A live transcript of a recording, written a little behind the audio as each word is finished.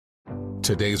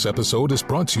Today's episode is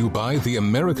brought to you by the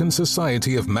American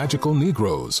Society of Magical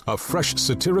Negroes, a fresh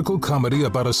satirical comedy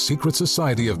about a secret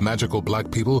society of magical black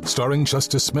people starring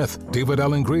Justice Smith, David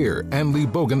Allen Greer, Ann Lee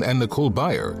Bogan, and Nicole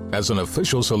Byer. As an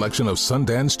official selection of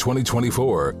Sundance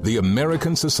 2024, the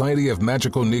American Society of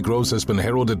Magical Negroes has been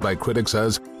heralded by critics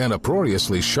as an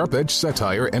uproariously sharp-edged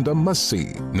satire and a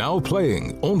must-see. Now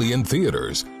playing only in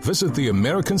theaters. Visit the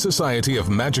American Society of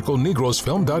Magical Negroes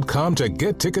Film.com to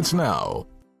get tickets now.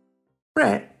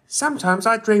 Brett, sometimes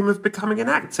I dream of becoming an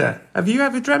actor. Have you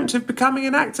ever dreamt of becoming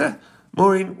an actor?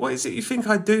 Maureen, what is it you think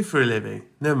I do for a living?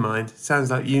 Never mind, sounds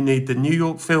like you need the New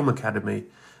York Film Academy.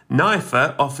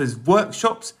 NYFA offers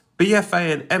workshops,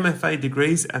 BFA and MFA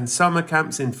degrees and summer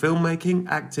camps in filmmaking,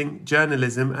 acting,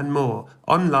 journalism and more,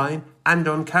 online and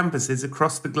on campuses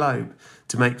across the globe.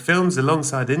 To make films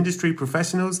alongside industry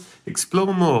professionals,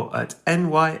 explore more at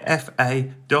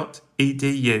nyfa.edu.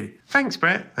 Thanks,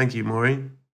 Brett. Thank you,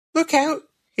 Maureen. Look out,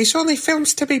 it's only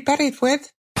films to be buried with.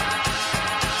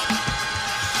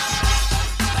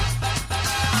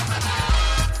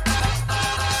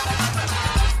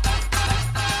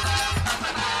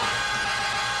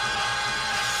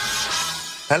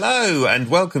 Hello and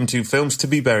welcome to Films to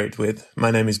be Buried With.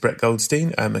 My name is Brett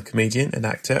Goldstein. I'm a comedian, an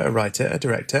actor, a writer, a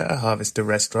director, a harvester,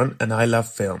 restaurant, and I love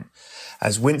film.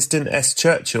 As Winston S.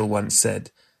 Churchill once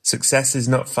said, success is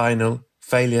not final,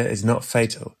 failure is not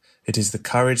fatal. It is the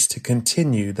courage to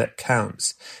continue that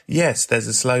counts. Yes, there's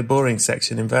a slow, boring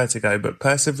section in Vertigo, but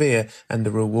persevere and the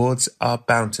rewards are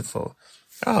bountiful.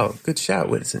 Oh, good shout,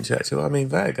 Winston Churchill. I mean,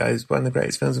 Vertigo is one of the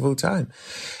greatest films of all time.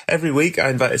 Every week,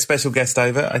 I invite a special guest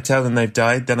over. I tell them they've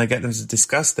died, then I get them to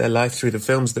discuss their life through the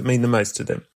films that mean the most to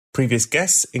them. Previous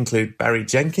guests include Barry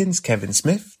Jenkins, Kevin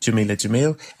Smith, Jamila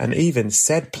Jamil, and even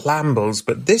Ced Plambles.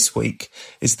 But this week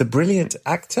is the brilliant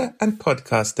actor and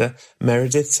podcaster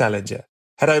Meredith Salenger.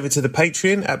 Head over to the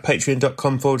Patreon at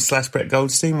patreon.com/Brett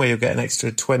Goldstein, where you'll get an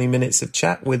extra 20 minutes of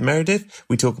chat with Meredith.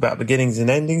 We talk about beginnings and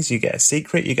endings. You get a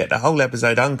secret. You get the whole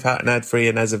episode uncut and ad-free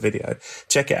and as a video.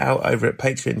 Check it out over at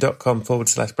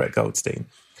patreon.com/Brett Goldstein.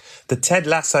 The Ted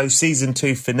Lasso Season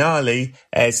 2 finale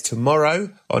airs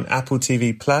tomorrow on Apple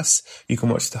TV+. You can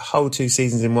watch the whole 2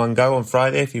 seasons in one go on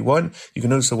Friday if you want. You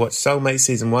can also watch Soulmate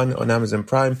Season 1 on Amazon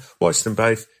Prime. Watch them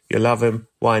both. You'll love them.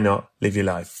 Why not? Live your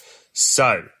life.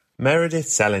 So, Meredith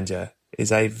Salenger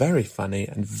is a very funny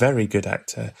and very good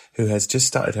actor who has just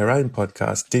started her own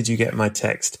podcast, Did You Get My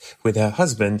Text, with her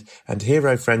husband and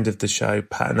hero friend of the show,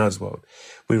 Patton Oswalt.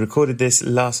 We recorded this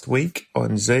last week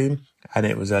on Zoom and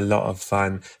it was a lot of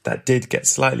fun. That did get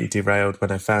slightly derailed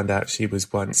when I found out she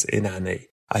was once in Annie.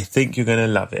 I think you're going to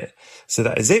love it. So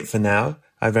that is it for now.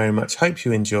 I very much hope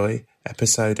you enjoy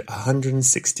episode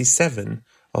 167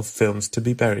 of Films to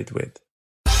be Buried With.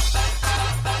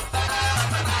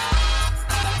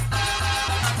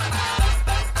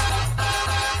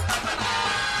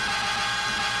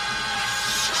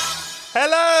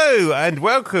 Hello and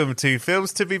welcome to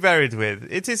Films to be Buried With.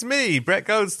 It is me, Brett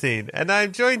Goldstein, and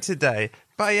I'm joined today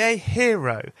by a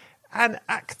hero, an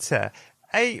actor,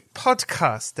 a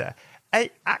podcaster,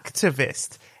 a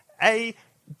activist, a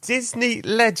Disney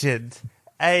legend,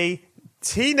 a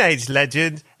teenage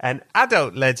legend, an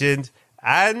adult legend,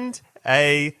 and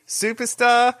a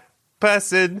superstar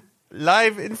person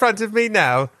live in front of me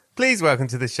now. Please welcome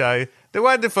to the show, the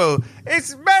wonderful,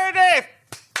 it's Meredith!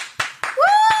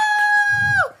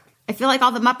 I feel like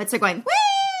all the Muppets are going,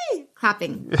 whee!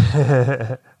 Clapping.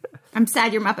 I'm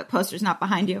sad your Muppet poster's not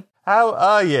behind you. How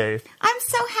are you? I'm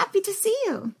so happy to see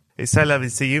you. It's so lovely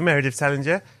to see you, Meredith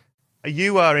Salenger.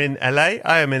 You are in LA,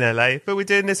 I am in LA, but we're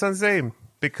doing this on Zoom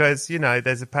because, you know,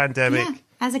 there's a pandemic. Yeah,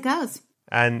 as it goes.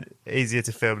 And easier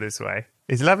to film this way.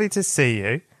 It's lovely to see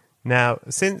you. Now,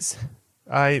 since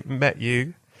I met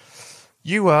you,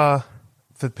 you are,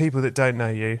 for people that don't know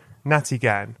you, Natty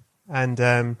Gann. And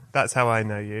that's how I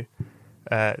know you,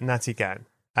 Natty Gann.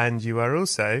 And you are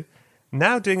also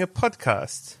now doing a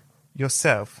podcast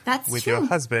yourself. That's with true. Your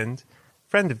husband,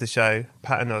 friend of the show,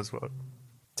 Patton Oswalt.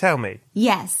 Tell me.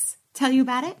 Yes. Tell you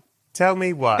about it? Tell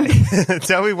me why.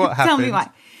 Tell me what happened. Tell me why.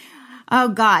 Oh,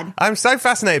 God. I'm so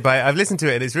fascinated by it. I've listened to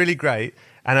it and it's really great.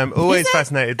 And I'm always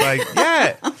fascinated by...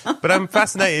 Yeah. But I'm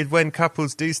fascinated when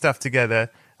couples do stuff together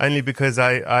only because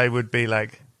I would be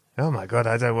like... Oh, my God,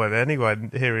 I don't want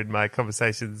anyone hearing my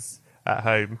conversations at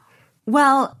home.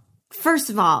 Well, first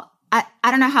of all, I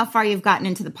don't know how far you've gotten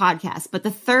into the podcast, but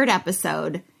the third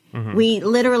episode, we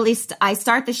literally, I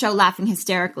start the show laughing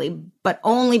hysterically, but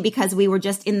only because we were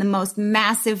just in the most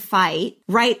massive fight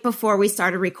right before we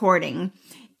started recording.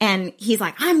 And he's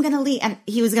like, I'm going to leave. And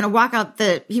he was going to walk out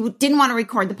he didn't want to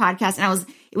record the podcast. And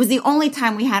it was the only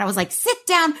time we had. I was like, sit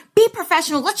down, be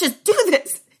professional. Let's just do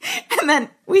this. And And then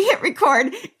we hit record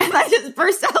and I just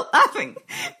burst out laughing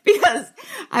because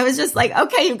I was just like,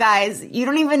 okay, you guys, you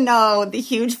don't even know the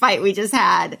huge fight we just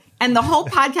had. And the whole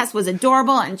podcast was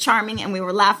adorable and charming and we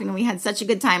were laughing and we had such a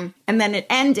good time. And then it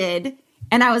ended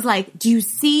and I was like, do you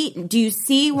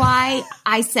see why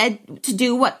I said to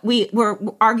do what we were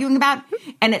arguing about?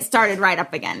 And it started right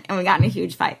up again and we got in a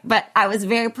huge fight. But I was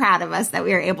very proud of us that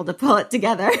we were able to pull it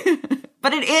together.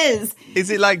 But it is. Is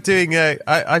it like doing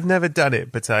I've never done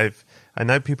it, but I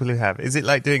know people who have. Is it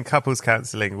like doing couples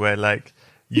counselling where like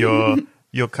you're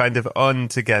kind of on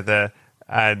together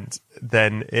and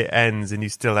then it ends and you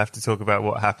still have to talk about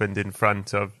what happened in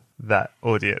front of that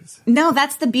audience? No,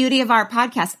 that's the beauty of our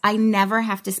podcast. I never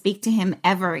have to speak to him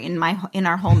ever in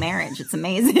our whole marriage. It's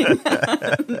amazing.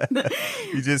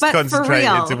 You just concentrate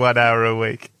into 1 hour a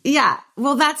week. Yeah.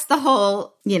 Well, that's the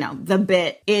whole, the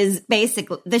bit is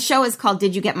basically, the show is called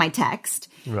Did You Get My Text?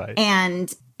 Right.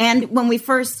 And when we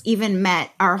first even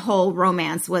met, our whole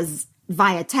romance was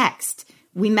via text.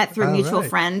 We met through a mutual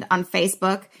friend on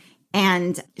Facebook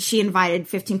and she invited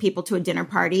 15 people to a dinner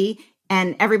party.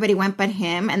 And everybody went but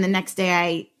him. And the next day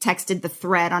I texted the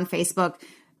thread on Facebook,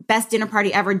 best dinner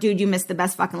party ever. Dude, you missed the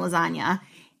best fucking lasagna.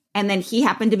 And then he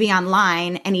happened to be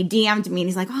online and he DM'd me and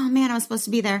he's like, oh man, I was supposed to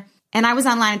be there. And I was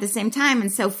online at the same time.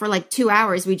 And so for like 2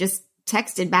 hours, we just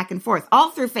texted back and forth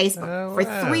all through Facebook for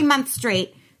 3 months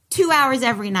straight, 2 hours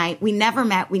every night. We never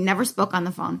met. We never spoke on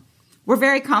the phone. We're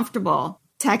very comfortable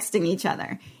texting each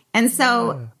other. And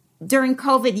so during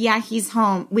COVID, he's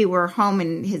home. We were home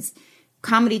and his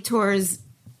comedy tours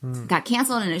got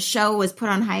canceled and his show was put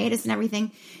on hiatus and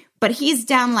everything. But he's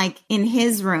down like in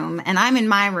his room and I'm in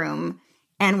my room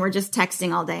and we're just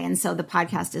texting all day. And so the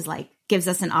podcast is like, gives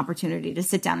us an opportunity to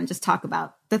sit down and just talk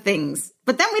about the things.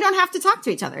 But then we don't have to talk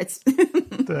to each other. It's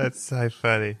That's so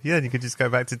funny. Yeah, you could just go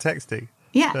back to texting.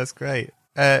 Yeah. That's great.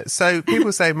 So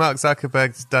people say Mark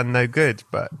Zuckerberg's done no good,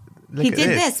 but look he at did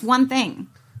this one thing.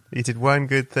 He did one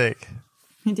good thing.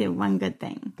 He did one good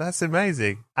thing. That's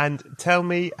amazing. And tell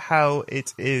me how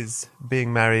it is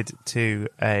being married to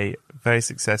a very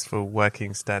successful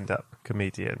working stand-up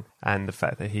comedian and the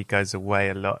fact that he goes away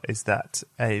a lot. Is that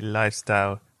a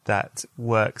lifestyle that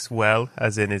works well?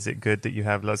 As in, is it good that you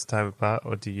have lots of time apart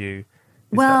or is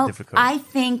that difficult? I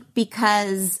think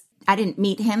because I didn't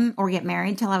meet him or get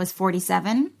married till I was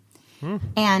 47.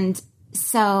 And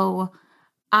so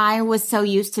I was so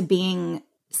used to being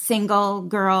single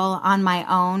girl on my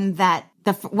own that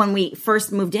when we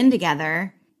first moved in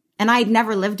together, and I'd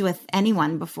never lived with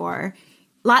anyone before,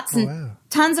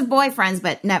 tons of boyfriends,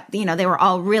 but they were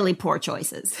all really poor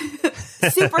choices.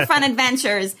 Super fun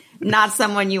adventures, not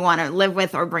someone you want to live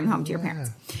with or bring home to your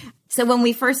parents. So when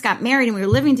we first got married and we were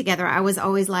living together, I was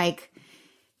always like,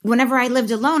 whenever I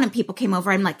lived alone and people came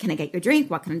over, I'm like, can I get your drink?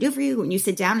 What can I do for you? And you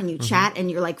sit down and you chat and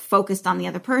you're like focused on the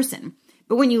other person.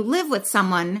 But when you live with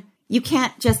someone, you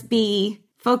can't just be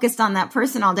focused on that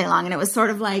person all day long. And it was sort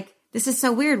of like, this is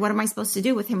so weird. What am I supposed to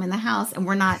do with him in the house? And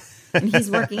we're not, and he's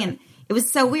working. And it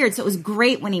was so weird. So it was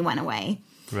great when he went away.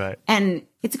 Right. And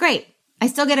it's great. I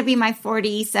still get to be my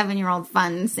 47-year-old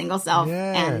fun single self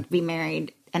and be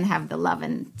married and have the love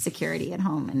and security at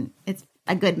home. And it's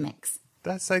a good mix.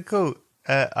 That's so cool.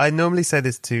 I normally say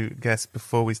this to guests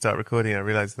before we start recording. I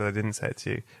realised that I didn't say it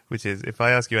to you, which is if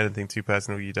I ask you anything too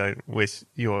personal you don't wish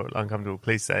you're uncomfortable,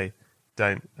 please say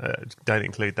don't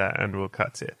include that and we'll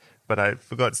cut it. But I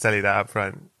forgot to tell you that up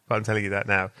front, but I'm telling you that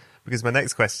now because my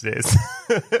next question is...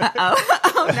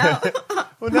 Oh, no.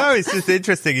 Well, no, it's just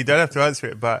interesting. You don't have to answer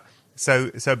it. But so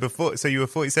you were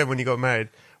 47 when you got married.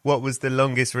 What was the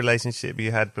longest relationship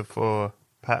you had before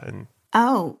Patton?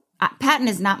 Oh, Patton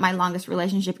is not my longest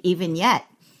relationship even yet.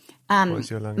 What was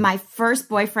your longest? My first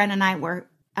boyfriend and I were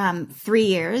 3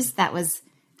 years. That was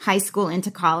high school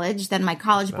into college. Then my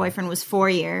college boyfriend was 4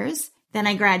 years. Then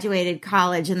I graduated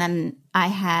college and then I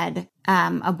had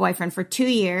a boyfriend for 2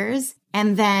 years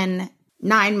and then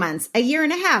 9 months, a year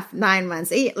and a half, 9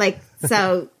 months.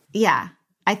 So yeah,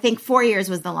 I think 4 years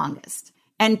was the longest.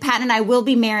 And Patton and I will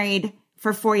be married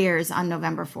for 4 years on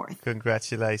November 4th.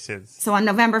 Congratulations. So on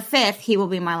November 5th, he will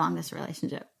be my longest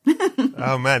relationship.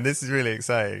 Oh man, this is really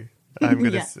exciting. I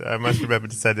must remember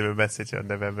to send him a message on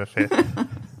November 5th.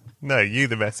 No, you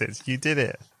the message. You did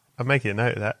it. I'm making a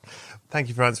note of that. Thank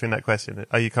you for answering that question.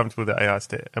 Are you comfortable that I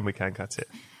asked it and we can cut it?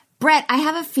 Brett, I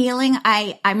have a feeling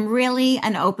I'm really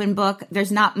an open book.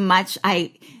 There's not much.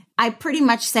 I pretty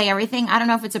much say everything. I don't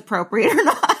know if it's appropriate or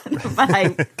not,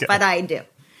 but I do.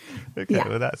 Okay, Yeah.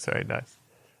 Well, that's very nice.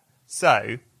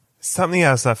 So, something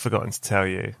else I've forgotten to tell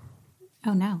you.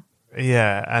 Oh, no.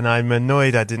 Yeah, and I'm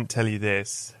annoyed I didn't tell you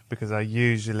this because I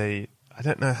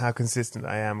don't know how consistent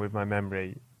I am with my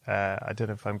memory. I don't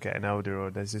know if I'm getting older or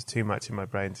there's just too much in my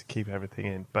brain to keep everything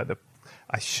in. But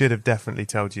I should have definitely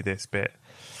told you this bit.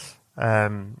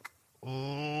 I'll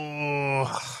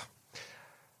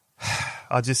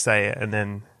just say it and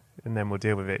then we'll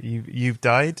deal with it. You've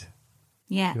died.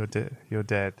 Yeah. You're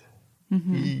dead.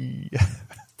 Mm-hmm.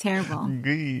 Terrible.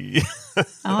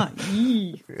 Oh,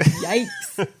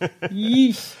 yikes.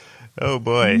 Yeesh. Oh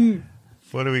boy.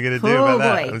 What are we going to do about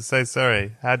that? I'm so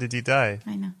sorry. How did you die?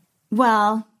 I know.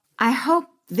 Well, I hope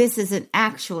this isn't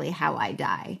actually how I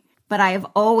die, but I have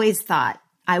always thought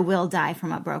I will die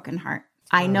from a broken heart.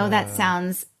 I know that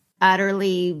sounds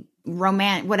utterly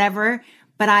romantic, whatever,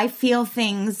 but I feel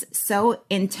things so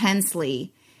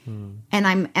intensely and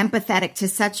I'm empathetic to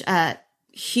such a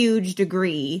huge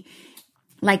degree.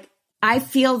 Like, I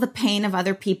feel the pain of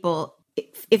other people.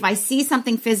 If I see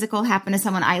something physical happen to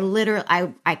someone, I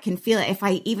can feel it. If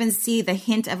I even see the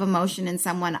hint of emotion in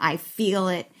someone, I feel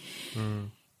it.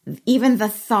 Even the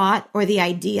thought or the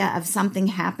idea of something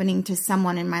happening to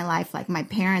someone in my life, like my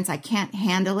parents, I can't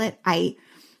handle it.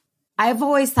 I've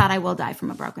always thought I will die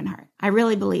from a broken heart. I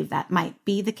really believe that might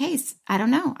be the case. I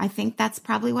don't know. I think that's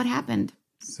probably what happened.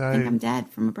 So, I think I'm dead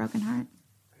from a broken heart.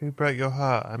 Who broke your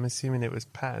heart? I'm assuming it was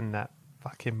Patton, that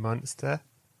fucking monster.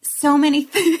 So many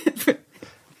things.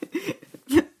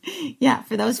 Yeah,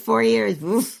 for those 4 years.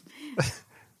 Oof.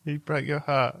 He broke your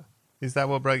heart. Is that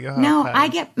what broke your heart? No,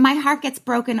 Patton? my heart gets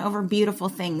broken over beautiful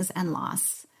things and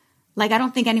loss. Like, I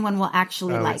don't think anyone will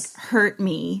actually hurt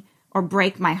me or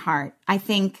break my heart. I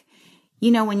think,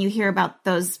 when you hear about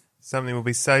those. Something will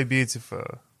be so beautiful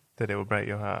that it will break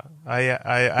your heart. I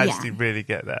actually really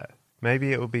get that.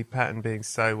 Maybe it will be Patton being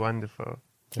so wonderful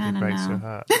that it breaks your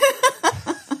heart.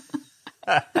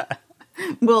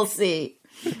 We'll see.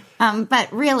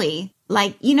 But really,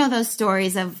 like, those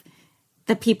stories of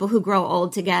the people who grow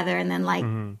old together and then like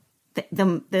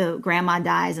the grandma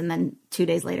dies and then 2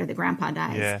 days later the grandpa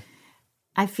dies. Yeah.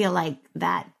 I feel like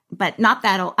that, but not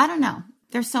that old. I don't know.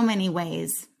 There's so many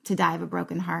ways to die of a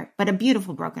broken heart, but a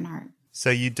beautiful broken heart. So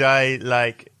you die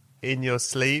like in your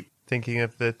sleep thinking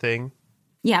of the thing?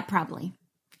 Yeah, probably.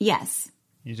 Yes.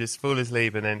 You just fall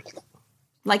asleep and then...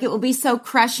 Like, it will be so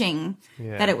crushing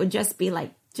that it would just be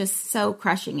like, just so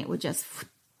crushing. It would just...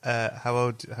 How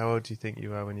old do you think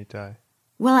you are when you die?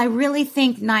 Well, I really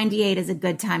think 98 is a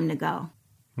good time to go.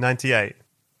 98?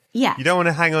 Yeah. You don't want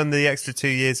to hang on the extra 2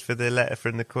 years for the letter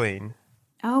from the Queen?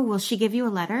 Oh, will she give you a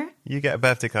letter? You get a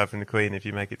birthday card from the Queen if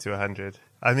you make it to 100.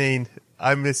 I mean,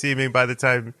 I'm assuming by the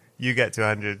time you get to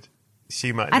 100,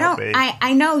 she might not be.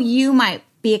 I know you might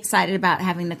be excited about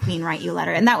having the Queen write you a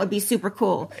letter, and that would be super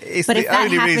cool. But if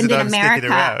that happened in America,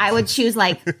 I would choose,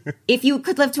 like, if you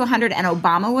could live to 100 and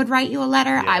Obama would write you a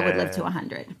letter, I would live to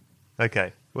 100.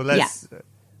 Okay. Well,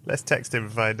 let's text him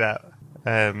and find out.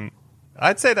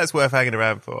 I'd say that's worth hanging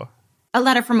around for. A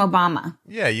letter from Obama.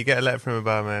 Yeah, you get a letter from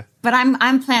Obama. But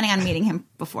I'm planning on meeting him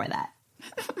before that.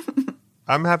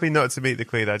 I'm happy not to meet the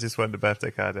Queen. I just want the birthday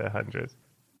card at 100.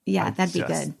 Yeah, that'd be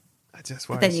good. I just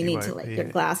worry. But then you need to, like, your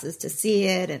glasses to see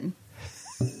it. And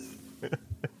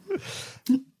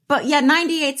But yeah,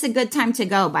 98's a good time to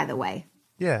go, by the way.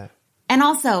 Yeah. And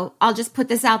also, I'll just put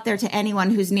this out there to anyone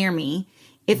who's near me.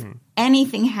 If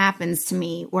anything happens to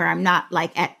me where I'm not,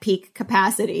 like, at peak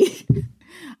capacity,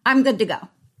 I'm good to go.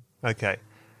 Okay.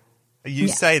 You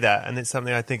say that, and it's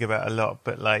something I think about a lot,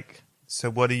 but, like, so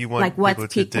what do you want people to do? Like,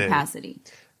 what's peak capacity?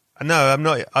 No, I'm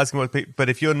not asking what peak, but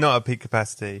if you're not at peak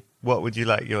capacity, what would you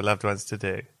like your loved ones to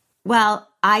do? Well,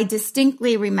 I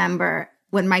distinctly remember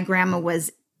when my grandma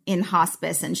was in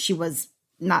hospice and she was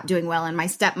not doing well, and my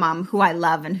stepmom, who I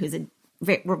love and who's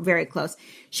we're very close,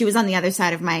 she was on the other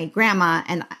side of my grandma,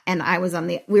 and I was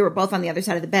we were both on the other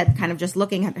side of the bed, kind of just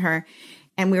looking at her.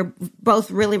 And we were both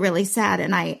really, really sad.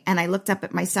 And I looked up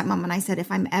at my stepmom and I said,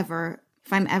 if I'm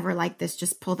ever like this,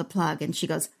 just pull the plug. And she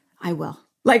goes, I will.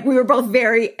 Like, we were both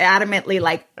very adamantly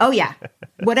like, oh yeah,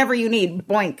 whatever you need,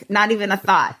 boink, not even a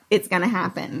thought. It's going to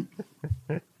happen.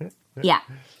 Yeah.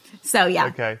 So yeah.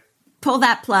 Okay. Pull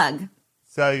that plug.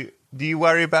 So do you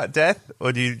worry about death,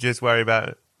 or do you just worry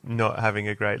about not having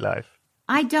a great life?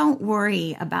 I don't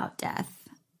worry about death.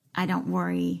 I don't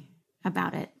worry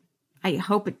about it. I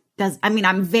hope it does. I mean,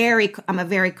 I'm a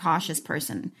very cautious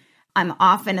person. I'm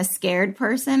often a scared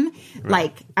person. Right.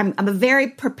 Like, I'm a very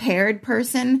prepared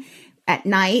person. At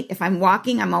night, if I'm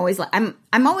walking, I'm always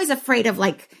afraid of,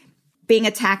 like, being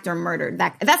attacked or murdered.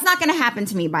 That's not going to happen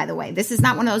to me, by the way. This is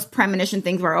not one of those premonition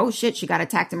things where, oh shit, she got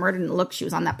attacked and murdered, and look, she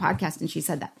was on that podcast and she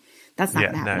said that. That's not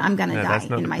going to happen. No, I'm going to die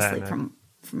in my sleep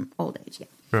from old age. Yeah.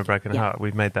 From a broken heart.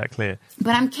 We've made that clear.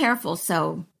 But I'm careful,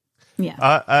 so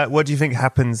yeah. What do you think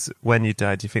happens when you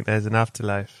die? Do you think there's an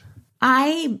afterlife?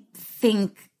 I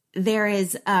think there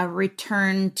is a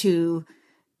return to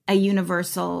a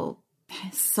universal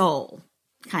soul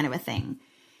kind of a thing.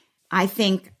 I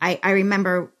think I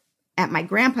remember at my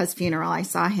grandpa's funeral, I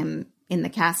saw him in the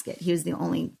casket. He was the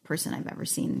only person I've ever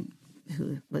seen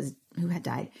who had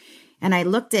died. And I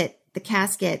looked at the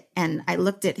casket and I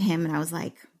looked at him and I was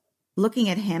like, looking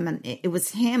at him, and it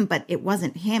was him, but it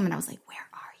wasn't him. And I was like, where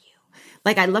are you?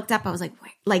 Like I looked up, I was like,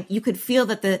 where? Like you could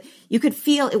feel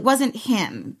it wasn't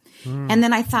him. And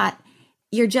then I thought,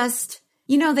 you're just,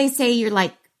 they say you're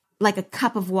like a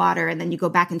cup of water and then you go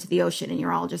back into the ocean and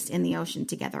you're all just in the ocean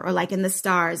together, or like in the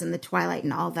stars and the twilight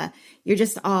and you're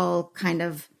just all kind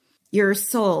of your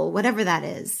soul, whatever that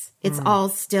is. It's all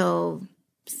still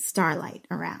starlight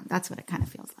around. That's what it kind of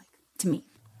feels like to me.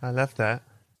 I love that.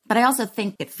 But I also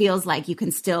think it feels like you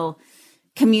can still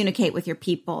communicate with your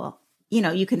people.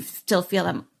 You can still feel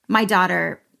them. My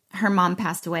daughter, her mom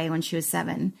passed away when she was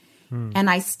 7. And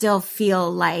I still feel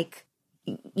like,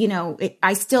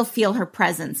 I still feel her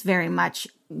presence very much.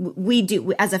 We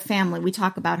do, as a family, we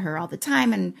talk about her all the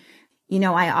time. And,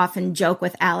 I often joke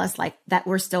with Alice, like that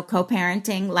we're still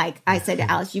co-parenting. Like I said to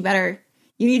Alice, you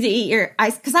need to eat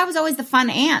because I was always the fun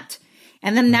aunt.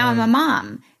 And then now I'm a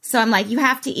mom. So I'm like, you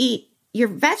have to eat your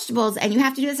vegetables and you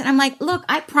have to do this. And I'm like, look,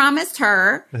 I promised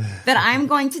her that I'm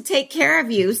going to take care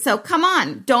of you. So come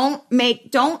on, don't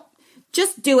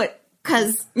just do it.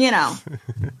 Cause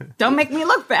don't make me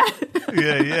look bad.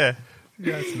 Yeah.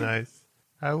 That's nice.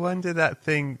 I wonder that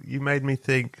thing you made me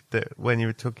think that when you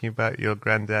were talking about your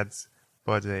granddad's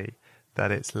body,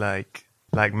 that it's like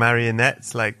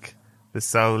marionettes, like the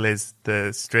soul is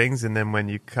the strings. And then when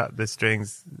you cut the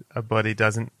strings, a body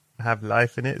doesn't have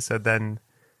life in it. So then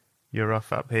you're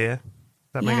off up here.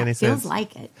 Does that make any sense? It feels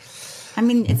like it. I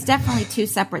mean, it's definitely two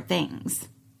separate things.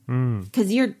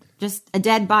 Because you're just a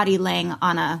dead body laying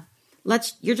on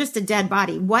you're just a dead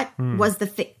body. What was the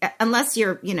thing? Unless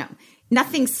you're,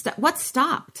 nothing. What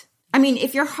stopped? I mean,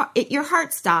 if your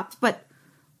heart stopped, but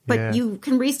you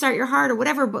can restart your heart or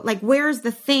whatever. But like, where's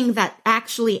the thing that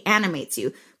actually animates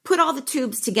you? Put all the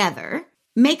tubes together,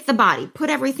 make the body,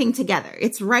 put everything together.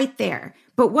 It's right there.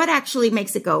 But what actually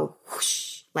makes it go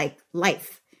whoosh? Like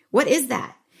life. What is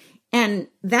that? And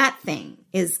that thing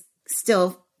is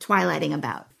still twilighting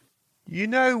about.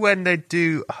 When they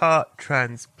do heart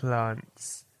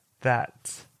transplants, I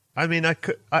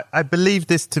believe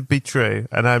this to be true,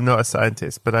 and I'm not a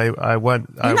scientist, but I'm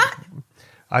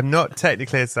not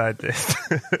technically a scientist,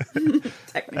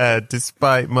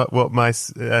 despite what my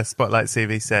Spotlight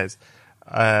CV says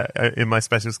in my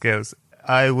special skills.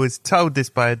 I was told this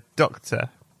by a doctor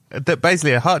that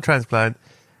basically a heart transplant,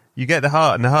 you get the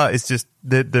heart, and the heart is just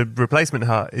the replacement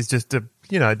heart is just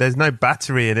there's no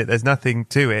battery in it. There's nothing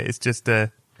to it. It's just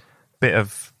a bit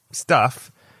of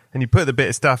stuff, and you put the bit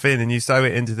of stuff in and you sew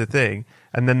it into the thing.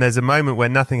 And then there's a moment where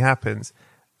nothing happens,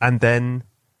 and then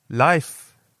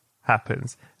life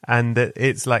happens. And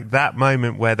it's like that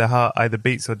moment where the heart either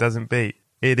beats or doesn't beat.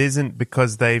 It isn't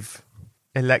because they've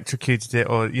electrocuted it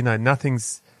or,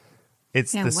 nothing's,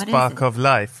 it's the spark of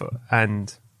life.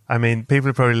 And I mean, people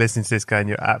are probably listening to this going,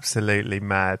 you're absolutely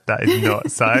mad. That is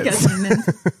not science.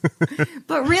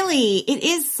 But really, it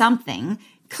is something.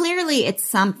 Clearly, it's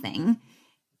something.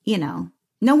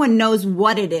 No one knows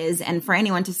what it is. And for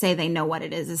anyone to say they know what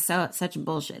it is such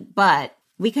bullshit. But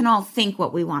we can all think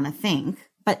what we want to think.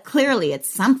 But clearly, it's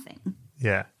something.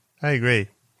 Yeah, I agree.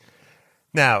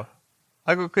 Now,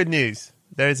 I've got good news.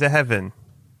 There is a heaven.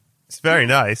 It's very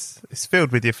nice. It's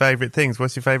filled with your favorite things.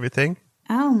 What's your favorite thing?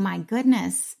 Oh, my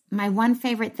goodness. My one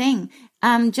favorite thing.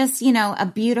 Just,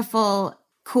 a beautiful,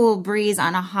 cool breeze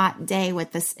on a hot day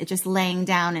with this, just laying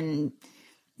down and,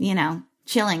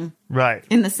 chilling. Right.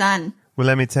 In the sun. Well,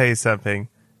 let me tell you something.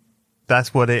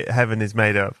 That's what heaven is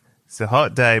made of. It's a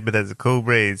hot day, but there's a cool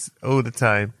breeze all the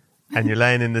time. And you're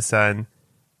laying in the sun.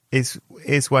 It's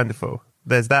wonderful.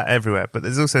 There's that everywhere. But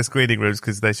there's also screening rooms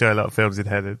because they show a lot of films in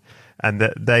heaven. And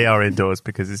they are indoors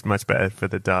because it's much better for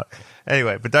the dark.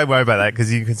 Anyway, but don't worry about that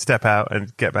because you can step out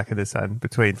and get back in the sun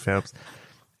between films.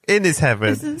 In this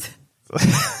heaven,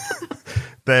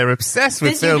 they're obsessed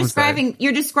with films.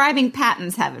 You're describing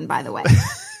Patton's heaven, by the way.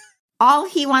 All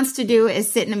he wants to do is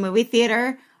sit in a movie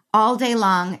theater all day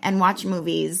long and watch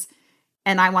movies.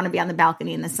 And I want to be on the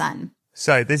balcony in the sun.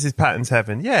 So this is Patton's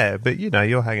heaven. Yeah, but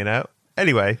you're hanging out.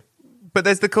 Anyway. But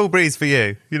there's the cool breeze for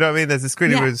you. You know what I mean? There's the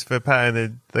screening rooms for Patton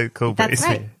and the cool breeze.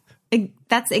 That's right.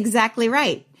 That's exactly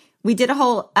right. We did a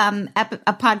whole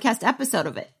a podcast episode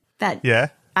of it.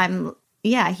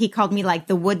 He called me like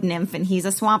the wood nymph and he's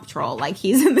a swamp troll. Like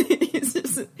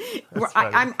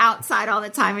I'm outside all the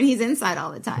time and he's inside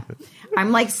all the time.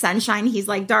 I'm like sunshine. He's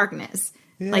like darkness.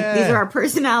 Yeah. Like these are our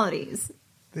personalities.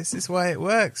 This is why it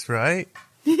works, right?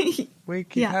 We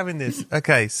keep having this.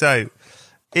 Okay, so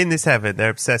in this heaven, they're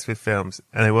obsessed with films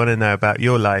and they want to know about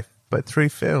your life, but through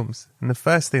films. And the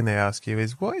first thing they ask you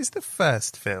is, what is the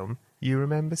first film you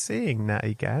remember seeing,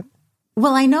 Natty Gann?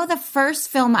 Well, I know the first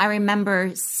film I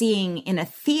remember seeing in a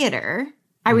theater.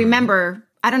 I remember,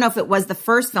 I don't know if it was the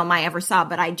first film I ever saw,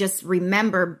 but I just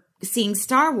remember seeing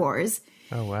Star Wars.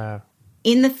 Oh, wow.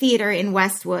 In the theater in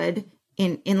Westwood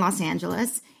in Los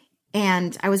Angeles.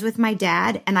 And I was with my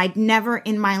dad, and I'd never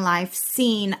in my life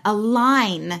seen a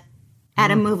line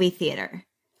at a movie theater.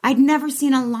 I'd never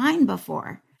seen a line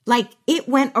before. Like, it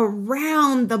went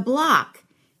around the block.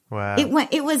 Wow.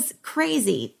 It was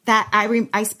crazy that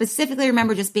I specifically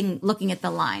remember just looking at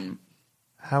the line.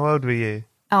 How old were you?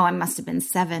 Oh, I must have been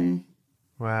 7.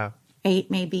 Wow. 8,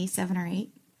 maybe 7 or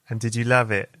 8. And did you love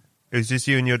it? It was just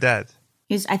you and your dad?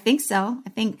 I think so. I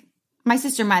think my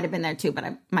sister might have been there too, but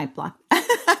I might block.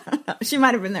 She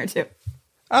might have been there too.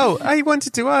 Oh, I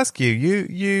wanted to ask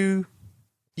you.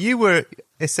 You were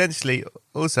essentially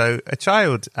also a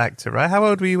child actor, right? How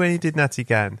old were you when you did Natty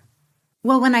Gann?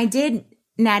 Well, when I did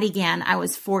Natty Gann, I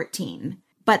was 14.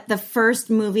 But the first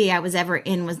movie I was ever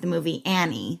in was the movie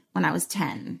Annie when I was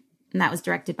 10. And that was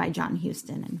directed by John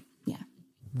Huston. And yeah.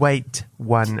 Wait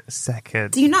 1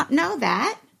 second. Do you not know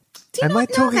that? Am I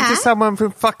talking to someone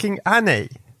from fucking Annie?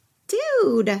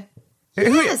 Dude.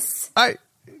 Yes.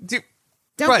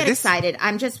 Don't get excited.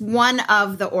 I'm just one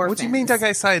of the orphans. What do you mean don't get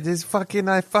excited?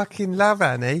 I fucking love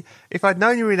Annie. If I'd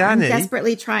known you were in Annie... I'm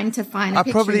desperately trying to find a picture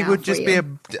I probably now would just be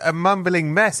a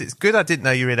mumbling mess. It's good I didn't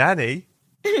know you were in Annie.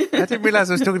 I didn't realise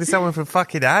I was talking to someone from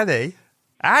fucking Annie.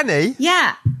 Annie?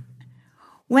 Yeah.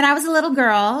 When I was a little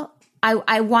girl,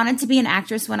 I wanted to be an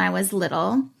actress when I was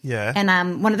little. Yeah.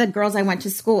 And one of the girls I went to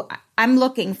school... I'm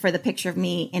looking for the picture of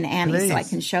me in Annie. Please. So I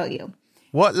can show you.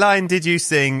 What line did you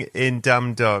sing in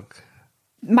Dumb Dog?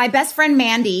 My best friend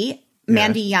Mandy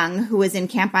Young, who was in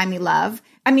Can't Buy Me Love.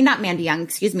 I mean, not Mandy Young,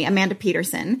 excuse me, Amanda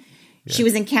Peterson. Yeah. She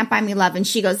was in Can't Buy Me Love, and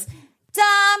she goes,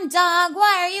 "Dumb dog,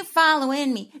 why are you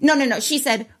following me?" No. She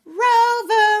said, "Rover,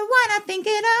 why not think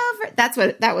it over?"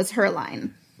 That was her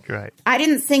line. Great. I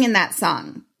didn't sing in that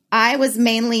song. I was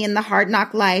mainly in The Hard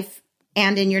Knock Life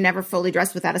and in You're Never Fully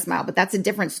Dressed Without a Smile, but that's a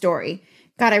different story.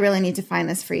 God, I really need to find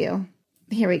this for you.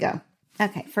 Here we go.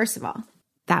 Okay, first of all,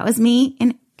 that was me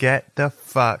in... Get the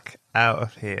fuck out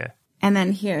of here. And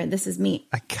then here, this is me.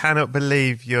 I cannot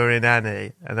believe you're in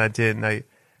Annie, and I didn't know.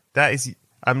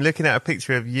 I'm looking at a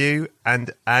picture of you and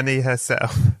Annie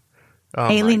herself. Oh,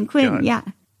 Aileen Quinn, God. yeah.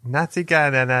 Natty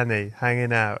Gann and Annie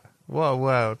hanging out. What a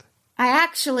world. I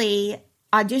actually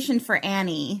auditioned for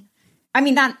Annie. I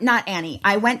mean, not Annie.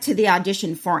 I went to the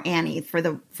audition for Annie for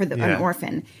an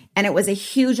orphan, and it was a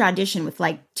huge audition with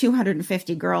like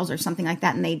 250 girls or something like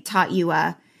that, and they taught you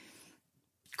a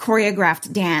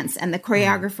choreographed dance, and the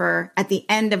choreographer at the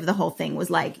end of the whole thing was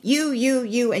like,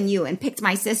 you, and picked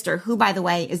my sister, who, by the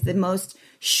way, is the most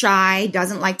shy,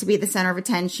 doesn't like to be the center of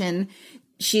attention.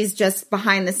 She's just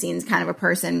behind the scenes kind of a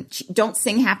person. Don't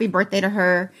sing happy birthday to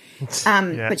her.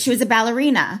 But she was a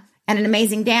ballerina and an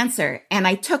amazing dancer. And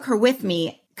I took her with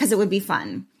me because it would be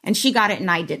fun. And she got it and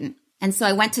I didn't. And so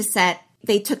I went to set.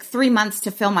 They took 3 months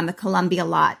to film on the Columbia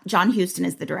lot. John Huston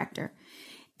is the director.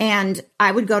 And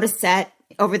I would go to set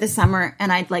over the summer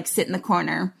and I'd like sit in the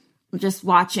corner just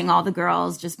watching all the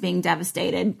girls just being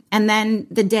devastated. And then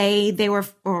the day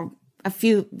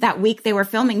that week they were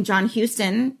filming, John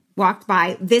Huston walked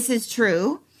by. This is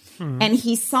true. And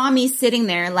he saw me sitting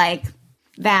there like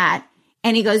that.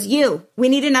 And he goes, we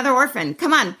need another orphan.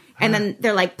 Come on. And then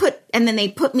they're like, they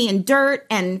put me in dirt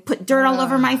and put dirt all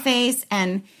over my face.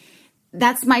 And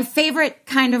that's my favorite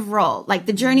kind of role. Like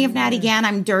the journey of Natty Gann,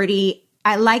 I'm dirty.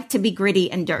 I like to be gritty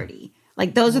and dirty.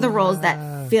 Like those are the roles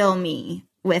that fill me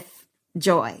with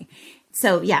joy.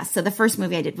 So yeah. So the first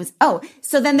movie I did was,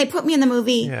 so then they put me in the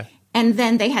movie and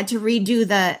then they had to redo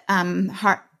the,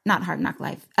 not Hard Knock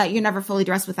Life. You're Never Fully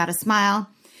Dressed Without a Smile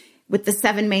with the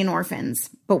 7 main orphans.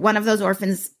 But one of those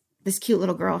orphans, this cute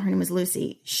little girl, her name was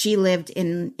Lucy. She lived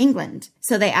in England.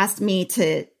 So they asked me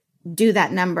to do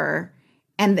that number.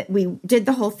 And we did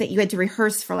the whole thing. You had to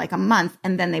rehearse for like a month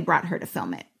and then they brought her to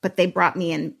film it. But they brought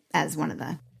me in as one of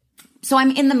the... So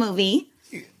I'm in the movie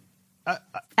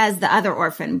as the other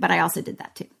orphan, but I also did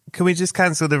that too. Can we just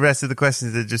cancel the rest of the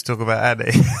questions and just talk about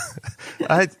Annie?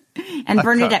 And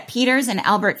Bernadette Peters and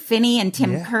Albert Finney and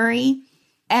Tim Curry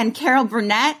and Carol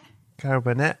Burnett.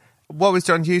 What was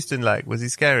John Huston like? Was he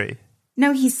scary?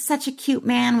 No, he's such a cute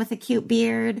man with a cute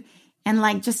beard and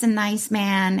like just a nice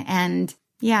man. And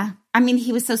yeah, I mean,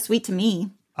 he was so sweet to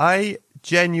me. I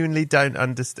genuinely don't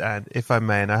understand, if I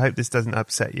may, and I hope this doesn't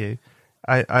upset you.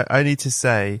 I need to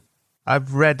say,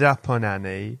 I've read up on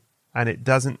Annie, and it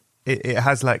doesn't. It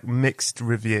has like mixed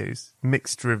reviews.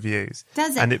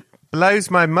 Does it? And it blows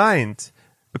my mind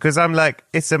because I'm like,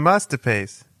 it's a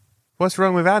masterpiece. What's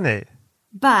wrong with Annie?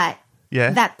 But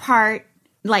yeah, that part,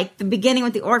 like the beginning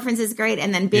with the orphans is great,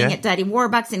 and then being at Daddy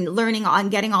Warbucks and learning on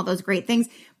getting all those great things.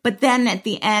 But then at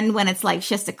the end, when it's like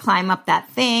she has to climb up that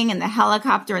thing and the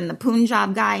helicopter and the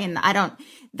Punjab guy, and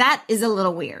that is a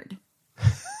little weird.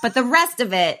 But the rest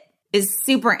of it is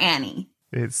super Annie.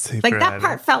 It's super like that Annie.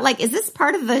 part felt like, is this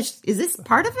part of it?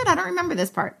 I don't remember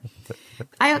this part.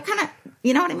 I kind of,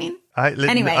 you know what I mean?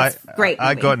 Anyway, it's great movie.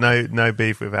 I got no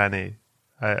beef with Annie.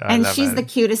 I and love she's Annie. the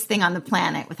cutest thing on the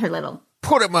planet with her little...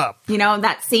 Put him up! You know,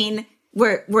 that scene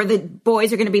where the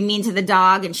boys are going to be mean to the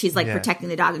dog and she's like protecting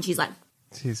the dog and she's like...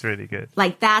 She's really good.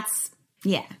 Like that's...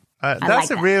 Yeah.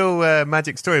 That's a real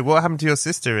magic story. What happened to your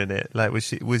sister in it? Like,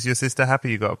 was your sister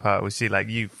happy you got a part? Was she like,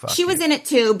 you fuck She was in it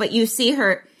too, but you see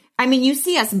her... I mean, you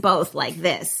see us both like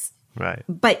this. Right.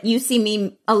 But you see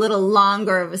me a little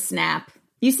longer of a snap.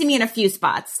 You see me in a few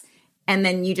spots, and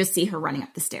then you just see her running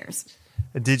up the stairs.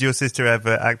 Did your sister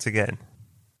ever act again?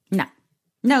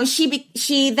 No,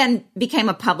 she then became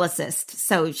a publicist.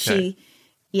 So she's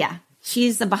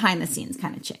a behind-the-scenes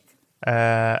kind of chick.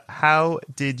 How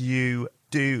did you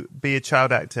be a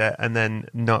child actor and then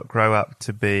not grow up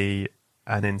to be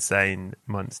an insane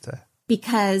monster?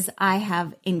 Because I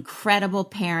have incredible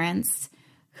parents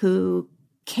who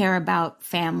care about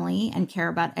family and care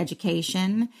about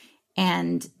education.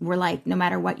 And we're like, no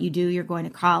matter what you do, you're going to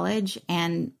college.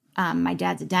 And my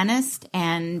dad's a dentist.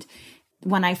 And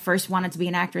when I first wanted to be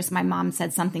an actress, my mom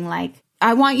said something like,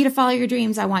 I want you to follow your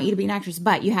dreams. I want you to be an actress,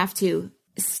 but you have to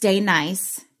stay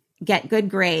nice, get good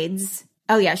grades.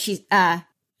 Oh, yeah.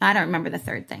 I don't remember the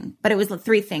third thing, but it was the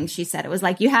three things she said. It was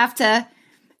like, you have to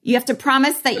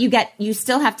promise that you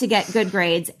still have to get good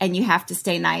grades and you have to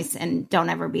stay nice and don't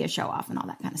ever be a show off and all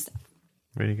that kind of stuff.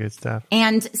 Really good stuff.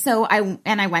 And so I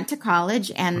went to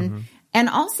college and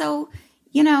also,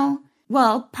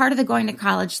 part of the going to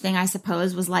college thing, I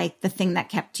suppose, was like the thing that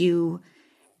kept you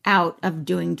out of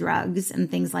doing drugs and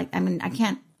things like, I mean, I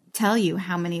can't tell you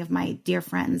how many of my dear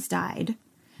friends died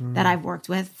that I've worked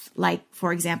with. Like,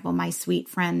 for example, my sweet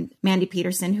friend, Mandy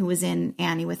Peterson, who was in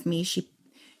Annie with me,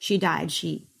 she died.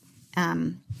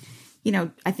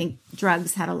 I think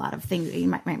drugs had a lot of things.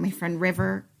 My friend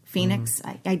River Phoenix,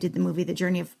 I did the movie A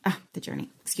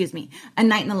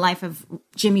Night in the Life of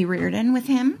Jimmy Reardon with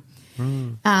him.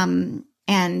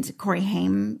 And Corey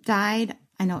Haim died.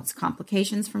 I know it's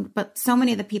complications but so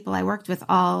many of the people I worked with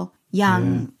all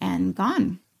young and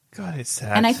gone. God, it's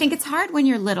sad. And I think it's hard when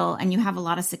you're little and you have a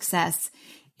lot of success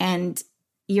and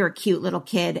you're a cute little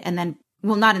kid. And then,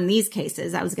 well, not in these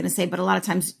cases, I was going to say, but a lot of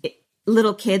times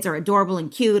little kids are adorable and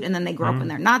cute. And then they grow up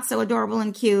and they're not so adorable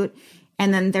and cute.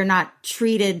 And then they're not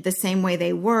treated the same way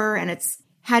they were. And it's,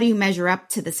 how do you measure up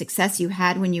to the success you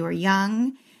had when you were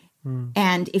young?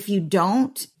 And if you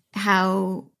don't,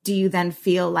 how do you then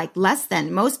feel like less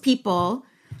than? Most people,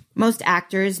 most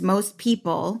actors, most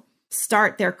people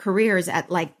start their careers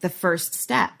at like the first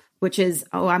step, which is,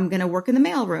 I'm going to work in the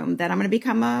mailroom, then I'm going to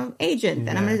become an agent,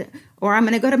 then I'm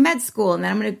going to go to med school, and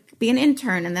then I'm going to be an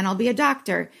intern, and then I'll be a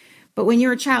doctor. But when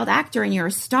you're a child actor and you're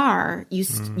a star, you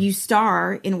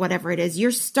star in whatever it is.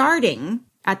 You're starting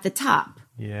at the top.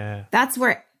 Yeah. That's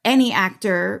where any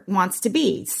actor wants to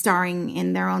be, starring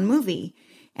in their own movie.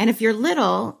 And if you're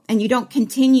little and you don't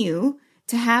continue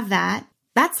to have that,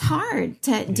 that's hard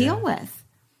to deal with.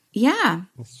 Yeah.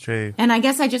 It's true. And I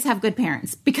guess I just have good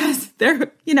parents because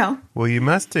they're, Well, you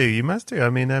must do. I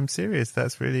mean, I'm serious.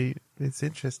 It's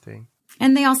interesting.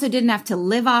 And they also didn't have to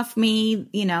live off me.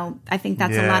 I think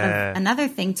that's a lot of another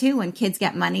thing too. When kids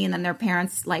get money and then their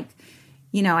parents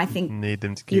I think need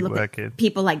them to keep working.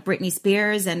 People like Britney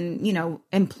Spears and,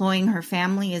 employing her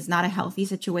family is not a healthy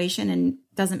situation and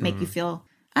doesn't make you feel,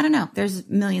 I don't know. There's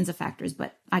millions of factors,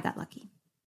 but I got lucky.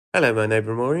 Hello, my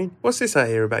neighbour Maureen. What's this I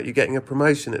hear about you getting a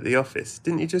promotion at the office?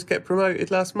 Didn't you just get promoted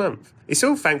last month? It's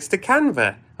all thanks to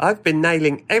Canva. I've been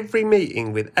nailing every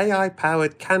meeting with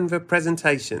AI-powered Canva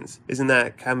presentations. Isn't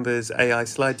that Canva's AI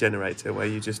slide generator, where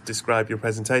you just describe your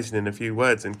presentation in a few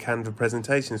words and Canva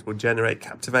presentations will generate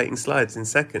captivating slides in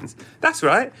seconds? That's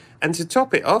right. And to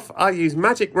top it off, I use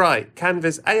Magic Write,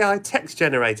 Canva's AI text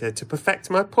generator, to perfect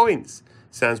my points.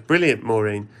 Sounds brilliant,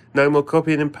 Maureen. No more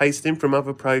copying and pasting from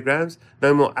other programs.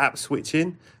 No more app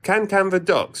switching. Can Canva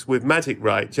Docs with Magic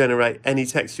Write generate any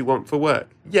text you want for work?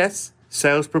 Yes.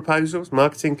 Sales proposals,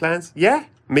 marketing plans? Yeah.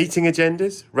 Meeting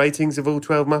agendas, ratings of all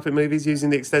 12 Muppet movies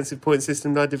using the extensive point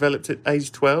system I developed at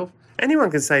age 12?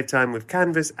 Anyone can save time with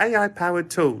Canva's AI-powered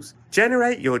tools.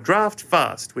 Generate your draft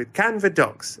fast with Canva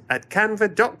Docs at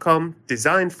canva.com,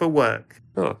 designed for work.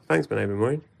 Oh, thanks, my name is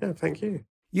Maureen. Yeah, thank you.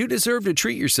 You deserve to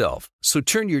treat yourself, so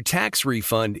turn your tax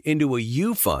refund into a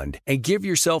U fund and give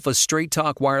yourself a Straight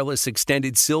Talk Wireless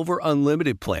Extended Silver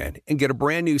Unlimited plan and get a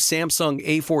brand new Samsung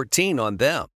A14 on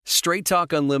them. Straight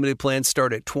Talk Unlimited plans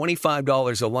start at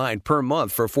 $25 a line per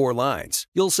month for 4 lines.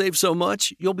 You'll save so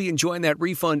much, you'll be enjoying that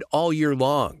refund all year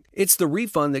long. It's the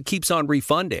refund that keeps on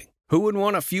refunding. Who would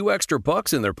want a few extra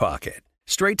bucks in their pocket?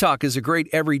 Straight Talk is a great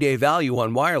everyday value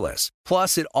on wireless.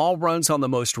 Plus, it all runs on the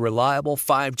most reliable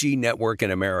 5G network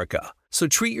in America. So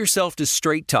treat yourself to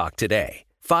Straight Talk today.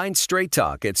 Find Straight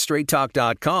Talk at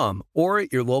straighttalk.com or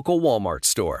at your local Walmart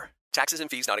store. Taxes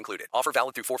and fees not included. Offer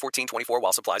valid through 4/14/24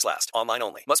 while supplies last. Online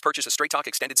only. Must purchase a Straight Talk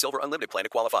Extended Silver Unlimited plan to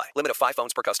qualify. Limit of 5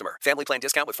 phones per customer. Family plan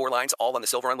discount with 4 lines, all on the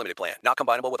Silver Unlimited plan. Not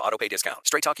combinable with autopay discount.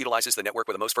 Straight Talk utilizes the network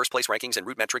with the most first-place rankings and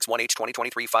Root Metrics 1H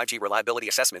 2023 5G reliability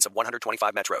assessments of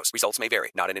 125 metros. Results may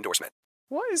vary. Not an endorsement.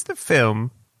 What is the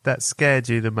film that scared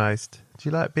you the most? Do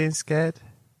you like being scared?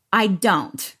 I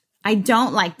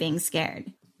don't like being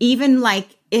scared. Even like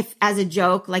if as a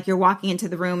joke, like you're walking into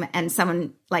the room and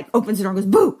someone like opens the door and goes,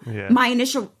 boo. Yeah. My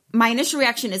initial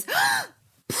reaction is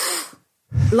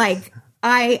like,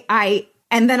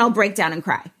 and then I'll break down and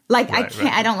cry. Like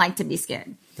I don't like to be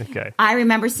scared. Okay. I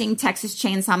remember seeing Texas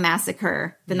Chainsaw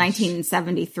Massacre, the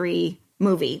 1973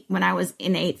 movie when I was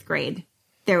in 8th grade.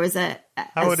 There was how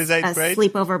old is 8th grade?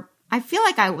 Sleepover. I feel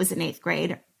like I was in 8th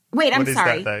grade. Wait, I'm sorry.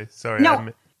 What is that though? Sorry.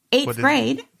 No, 8th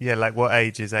grade. Yeah. Like what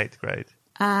age is 8th grade?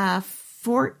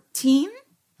 14.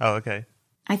 Oh, okay.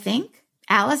 I think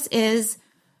Alice is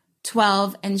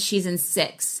 12 and she's in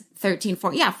 6, 13,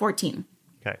 14. Yeah, 14.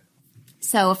 Okay.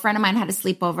 So a friend of mine had a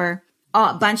sleepover.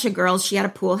 A bunch of girls. She had a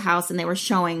pool house and they were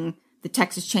showing the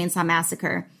Texas Chainsaw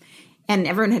Massacre. And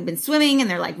everyone had been swimming and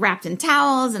they're like wrapped in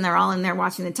towels and they're all in there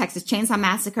watching the Texas Chainsaw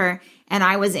Massacre. And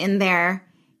I was in there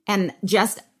and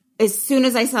just as soon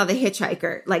as I saw the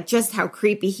hitchhiker, like just how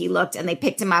creepy he looked and they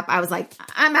picked him up, I was like,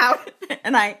 I'm out.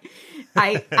 And I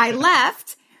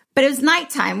left, but it was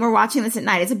nighttime. We're watching this at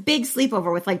night. It's a big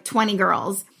sleepover with like 20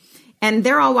 girls and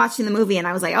they're all watching the movie. And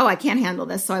I was like, oh, I can't handle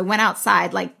this. So I went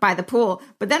outside like by the pool,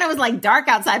 but then it was like dark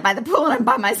outside by the pool and I'm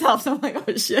by myself. So I'm like,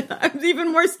 oh shit, I was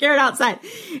even more scared outside.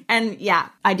 And yeah,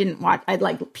 I didn't watch, I'd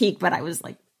like peek, but I was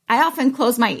like, I often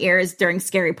close my ears during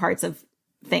scary parts of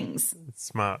things. It's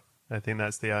smart. I think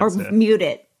that's the answer. Or mute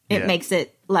it. It makes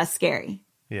it less scary.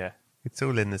 Yeah, it's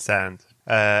all in the sound.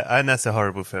 And that's a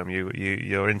horrible film.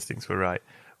 Your instincts were right.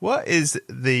 What is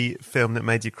the film that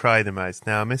made you cry the most?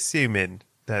 Now, I'm assuming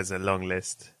there's a long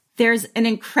list. There's an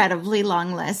incredibly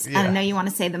long list. Yeah. And I know you want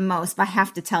to say the most, but I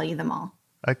have to tell you them all.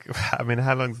 I mean,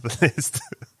 how long's the list?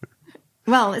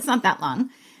 Well, it's not that long.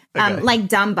 Okay. Like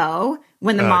Dumbo,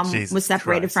 when the mom was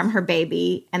separated from her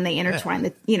baby and they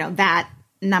intertwined, that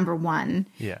number one.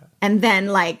 Yeah. And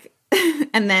then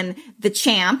and then The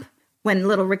Champ, when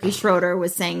little Ricky Schroeder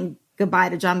was saying goodbye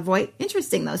to John Voight.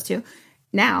 Interesting, those two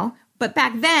now. But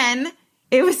back then,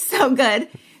 it was so good.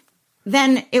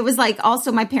 Then it was like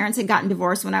also my parents had gotten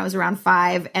divorced when I was around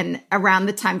 5. And around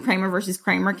the time Kramer versus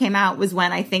Kramer came out was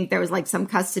when I think there was like some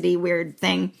custody weird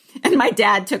thing. And my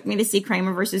dad took me to see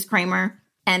Kramer versus Kramer.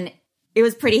 And it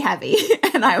was pretty heavy.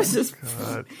 And I was just,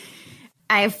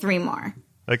 I have 3 more.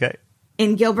 Okay.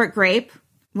 In Gilbert Grape,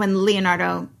 when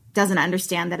Leonardo doesn't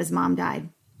understand that his mom died.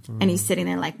 And he's sitting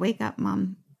there like, wake up,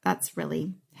 Mom. That's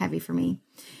really heavy for me.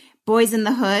 Boys in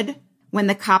the Hood, when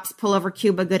the cops pull over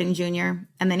Cuba Gooding Jr.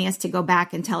 and then he has to go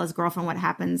back and tell his girlfriend what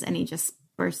happens and he just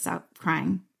bursts out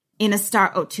crying. In A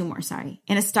Star, 2 more, sorry.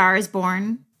 In A Star is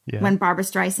Born, when Barbra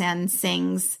Streisand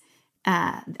sings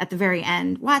at the very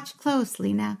end, watch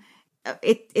closely now.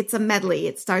 It's a medley.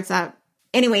 It starts out,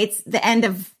 anyway, it's the end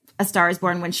of A Star is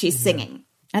Born when she's singing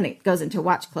and it goes into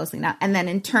watch closely now. And then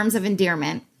in terms of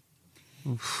endearment,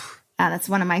 that's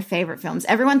one of my favorite films.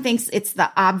 Everyone thinks it's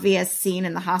the obvious scene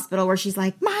in the hospital where she's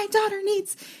like, my daughter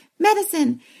needs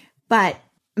medicine. But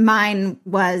mine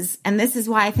was, and this is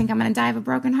why I think I'm going to die of a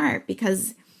broken heart,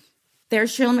 because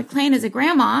there's Shirley MacLaine as a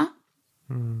grandma.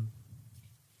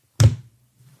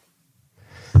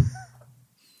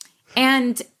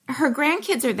 And her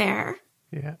grandkids are there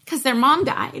because their mom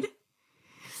died.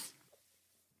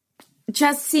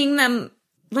 Just seeing them,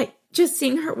 just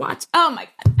seeing her watch. Oh my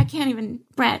God, I can't even,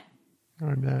 Brett.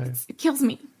 Oh no. It kills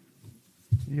me.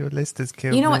 Your list has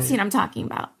killed me. You know what scene I'm talking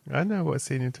about? I know what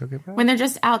scene you're talking about. When they're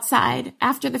just outside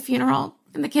after the funeral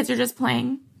and the kids are just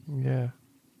playing. Yeah.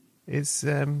 It's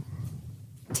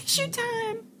tissue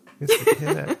time. It's a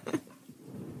killer.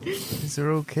 These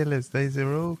are all killers. These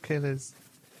are all killers.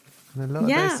 And a lot of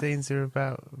those scenes are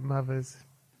about mothers.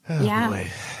 Oh, boy.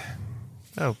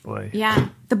 Oh, boy. Yeah.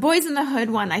 The Boys in the Hood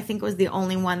one, I think, was the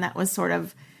only one that was sort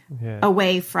of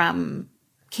away from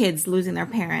kids losing their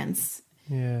parents.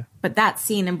 Yeah. But that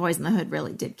scene in Boys in the Hood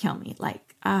really did kill me.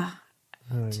 Like, yeah.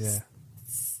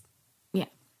 Yeah.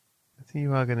 I think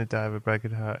you are going to die of a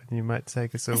broken heart, and you might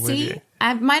take us all with you.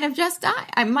 I might have just died.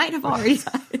 I might have already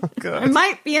died. Oh, God. I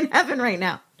might be in heaven right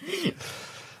now.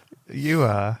 You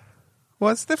are.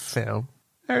 What's the film,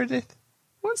 Meredith?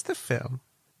 What's the film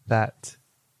that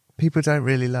people don't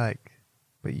really like,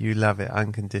 but you love it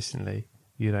unconditionally?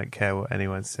 You don't care what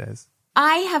anyone says.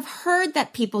 I have heard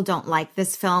that people don't like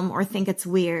this film or think it's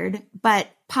weird, but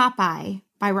Popeye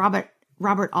by Robert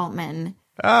Altman.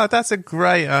 Oh, that's a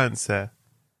great answer.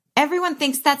 Everyone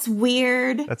thinks that's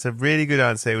weird. That's a really good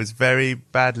answer. It was very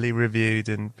badly reviewed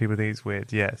and people think it's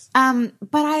weird, yes. But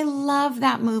I love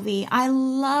that movie. I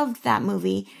loved that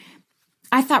movie.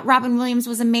 I thought Robin Williams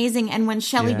was amazing. And when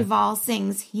Shelley Duvall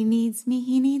sings, he needs me,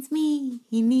 he needs me,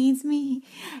 he needs me.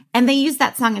 And they use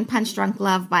that song in Punch Drunk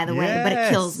Love, by the way, but it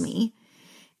kills me.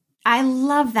 I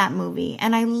love that movie.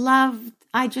 And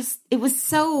it was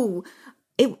so,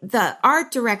 the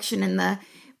art direction and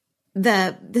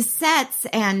the sets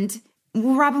and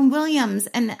Robin Williams.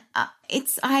 And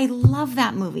I love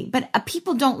that movie. But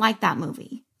people don't like that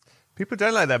movie. People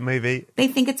don't like that movie. They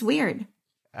think it's weird.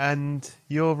 And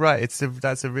you're right.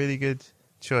 That's a really good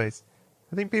choice.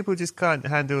 I think people just can't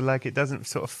handle, like, it doesn't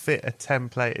sort of fit a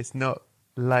template. It's not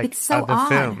like it's so other odd.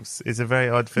 films. It's a very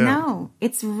odd film. No,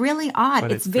 it's really odd.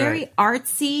 But it's very great.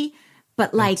 artsy,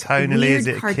 but like tonally, weird, is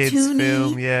it a cartoony, kids'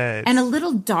 film? Yeah, and a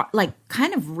little dark, like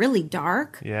kind of really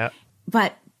dark. Yeah,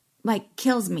 but like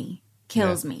kills me.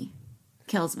 Really,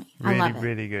 I love it.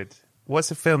 Really good.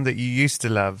 What's a film that you used to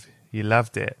love? You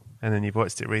loved it, and then you've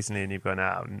watched it recently, and you've gone,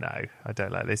 "Oh no, I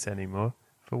don't like this anymore,"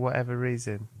 for whatever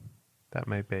reason that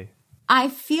may be. I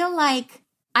feel like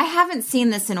I haven't seen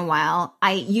this in a while.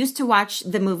 I used to watch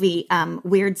the movie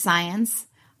Weird Science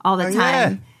all the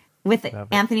time with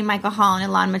Anthony Michael Hall and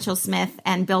Elon Mitchell Smith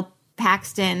and Bill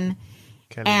Paxton.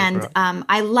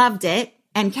 I loved it.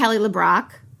 And Kelly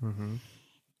LeBrock. Mm-hmm.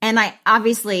 And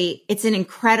it's an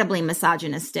incredibly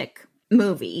misogynistic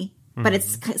movie, but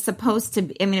it's supposed to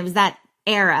be, it was that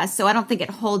era. So I don't think it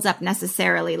holds up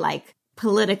necessarily like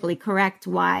politically correct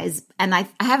wise. And I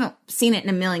haven't seen it in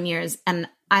a million years. And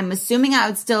I'm assuming I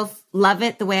would still love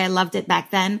it the way I loved it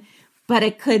back then, but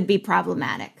it could be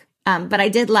problematic. But I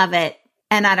did love it.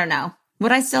 And I don't know.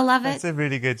 Would I still love it? That's a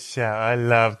really good shout. I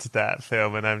loved that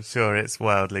film, and I'm sure it's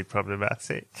wildly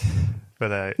problematic.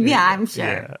 But I'm sure.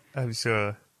 Yeah, I'm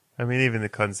sure. I mean, even the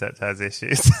concept has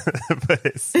issues, but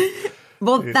it's...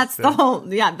 Well, that's the whole,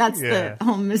 the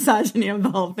whole misogyny of the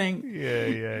whole thing.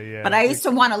 Yeah. But I used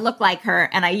to want to look like her,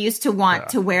 and I used to want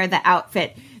to wear the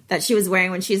outfit that she was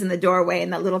wearing when she's in the doorway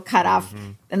and that little cutoff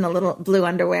and the little blue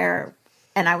underwear.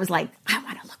 And I was like, I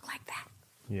want to look like that.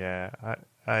 Yeah,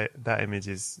 that image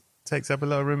takes up a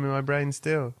lot of room in my brain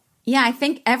still. Yeah, I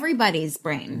think everybody's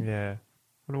brain. Yeah.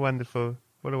 What a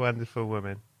wonderful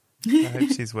woman. I hope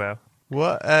she's well.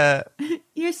 What?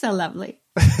 You're so lovely.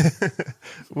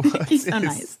 You're so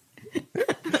nice.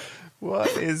 What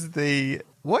is the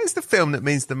film that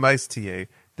means the most to you?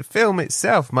 The film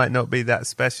itself might not be that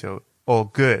special or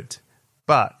good,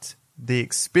 but the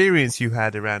experience you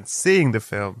had around seeing the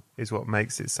film is what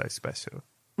makes it so special.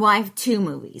 Well, I have two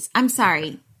movies. I'm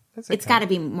sorry. Okay. It's got to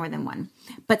be more than one.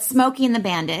 But Smokey and the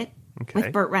Bandit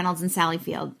with Burt Reynolds and Sally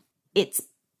Field. It's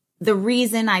the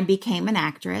reason I became an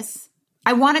actress.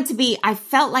 I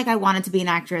felt like I wanted to be an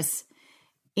actress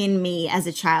in me as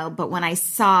a child, but when I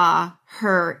saw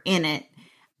her in it,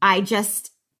 I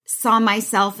just saw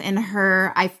myself in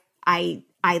her. I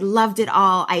loved it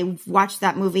all. I watched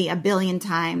that movie a billion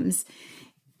times.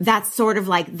 That's sort of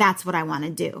like, that's what I want to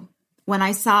do. When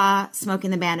I saw Smokey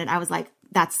and the Bandit, I was like,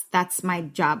 that's my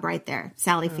job right there.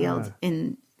 Sally Field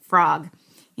in Frog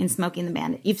in Smokey and the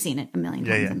Bandit. You've seen it a million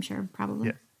times, I'm sure, probably.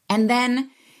 Yeah. And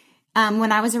then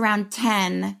when I was around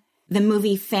 10, the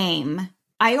movie Fame,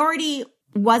 I already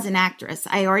was an actress.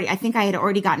 I think I had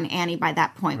already gotten Annie by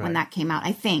that point when that came out,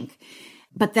 I think.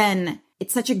 But then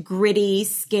it's such a gritty,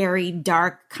 scary,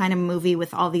 dark kind of movie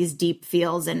with all these deep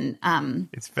feels. And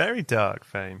it's very dark,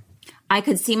 Fame. I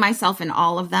could see myself in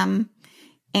all of them.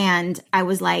 And I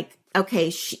was like, okay,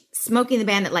 Smokey and the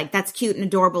Bandit, like, that's cute and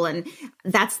adorable. And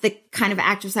that's the kind of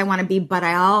actress I want to be. But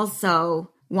I also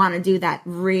want to do that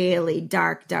really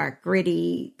dark,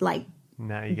 gritty, like,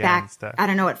 stuff. I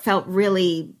don't know. It felt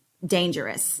really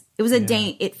dangerous. It was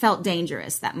it felt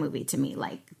dangerous, that movie, to me.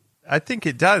 Like, I think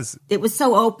it does. It was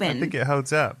so open. I think it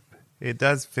holds up. It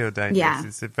does feel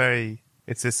dangerous. Yeah.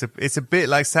 It's a bit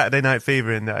like Saturday Night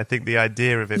Fever in that I think the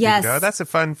idea of it, Yes. people go, oh, that's a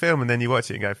fun film, and then you watch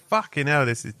it and go, fucking hell,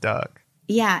 this is dark.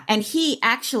 Yeah, and he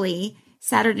actually,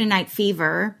 Saturday Night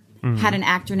Fever, had an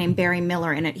actor named Barry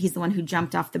Miller in it. He's the one who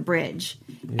jumped off the bridge.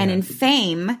 Yeah. And in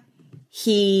Fame,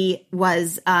 he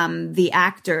was the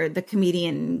actor, the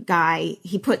comedian guy.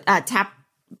 He put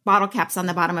bottle caps on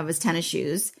the bottom of his tennis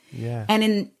shoes. Yeah. And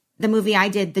in the movie I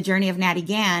did, The Journey of Natty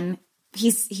Gann,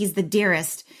 he's the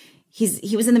dearest.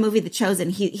 He was in the movie The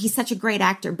Chosen. He's such a great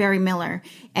actor, Barry Miller.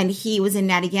 And he was in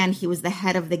Natty Gann. He was the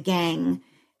head of the gang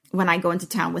when I go into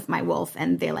town with my wolf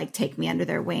and they like take me under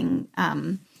their wing.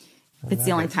 It's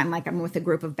the only time like I'm with a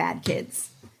group of bad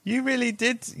kids. You really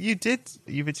did.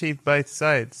 You've achieved both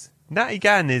sides. Natty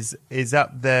Gann is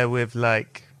up there with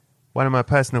like one of my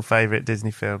personal favourite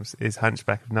Disney films is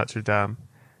Hunchback of Notre Dame,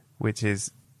 which is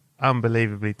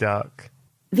unbelievably dark.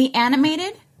 The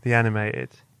animated? The animated.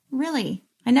 Really?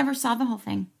 I never saw the whole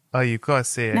thing. Oh, you've got to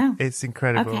see it. No. It's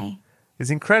incredible. Okay.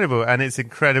 It's incredible, and it's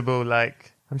incredible,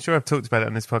 like, I'm sure I've talked about it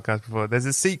on this podcast before. There's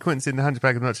a sequence in The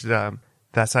Hunchback of Notre Dame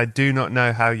that I do not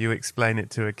know how you explain it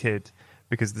to a kid,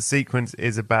 because the sequence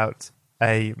is about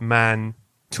a man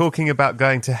talking about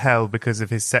going to hell because of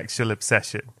his sexual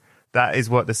obsession. That is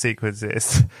what the sequence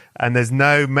is. And there's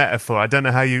no metaphor.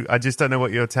 I just don't know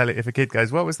what you're telling. If a kid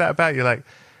goes, what was that about? You're like,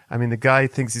 I mean, the guy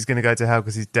thinks he's going to go to hell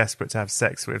because he's desperate to have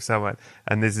sex with someone.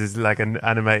 And this is like an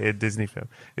animated Disney film.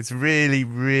 It's really,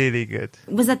 really good.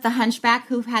 Was it the Hunchback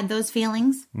who had those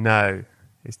feelings? No,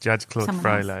 it's Judge Claude Someone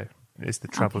Frollo. else. It's the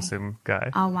troublesome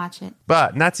guy. I'll watch it.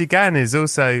 But Natty Gann is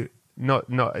also not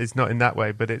in that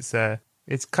way, but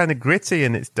it's kind of gritty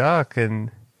and it's dark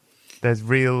and there's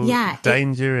real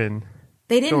danger and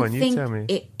they didn't go on, think you tell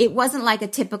me. It wasn't like a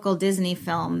typical Disney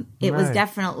film. It was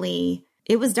definitely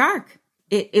dark.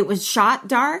 It was shot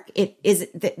dark. It is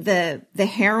the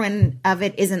heroine of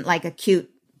it isn't like a cute,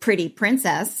 pretty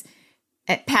princess.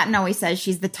 Patton always says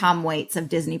she's the Tom Waits of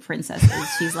Disney princesses.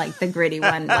 She's like the gritty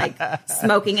one, like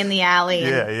smoking in the alley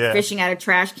and fishing out of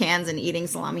trash cans and eating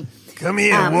salami. Come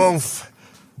here, wolf.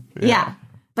 Yeah.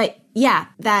 But yeah,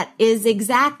 that is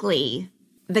exactly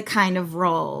the kind of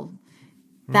role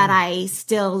that I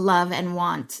still love and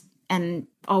want and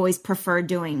always prefer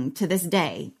doing to this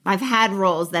day. I've had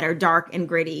roles that are dark and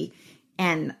gritty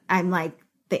and I'm like,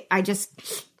 they're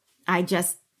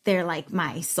like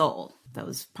my soul,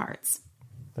 those parts.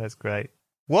 That's great.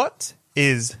 What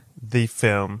is the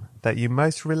film that you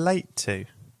most relate to,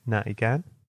 Natty Gann?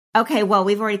 Okay, well,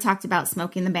 we've already talked about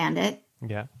Smoking the Bandit.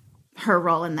 Yeah. Her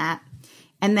role in that.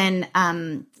 And then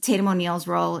Tatum O'Neal's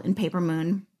role in Paper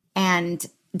Moon. And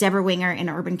Deborah Winger in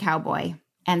Urban Cowboy.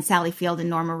 And Sally Field in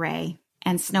Norma Ray.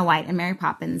 And Snow White and Mary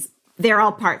Poppins. They're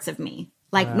all parts of me.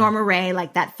 Like Norma Ray,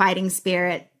 like that fighting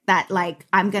spirit. That like,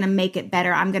 I'm going to make it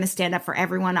better. I'm going to stand up for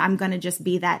everyone. I'm going to just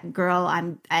be that girl.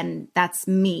 And that's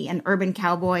me. And Urban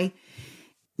Cowboy,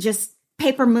 just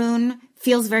Paper Moon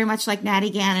feels very much like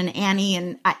Natty Gann and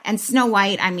Annie and Snow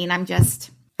White. I mean,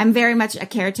 I'm very much a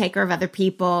caretaker of other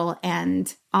people.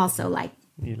 And also like,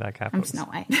 you like apples. I'm Snow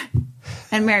White.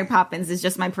 And Mary Poppins is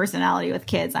just my personality with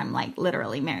kids. I'm like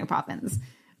literally Mary Poppins.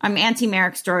 I'm Auntie Mare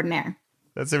extraordinaire.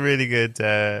 That's a really good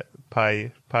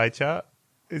pie chart.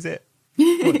 Is it?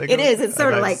 It is. It's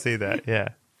sort of like to see that. Yeah.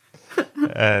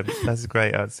 That's a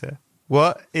great answer.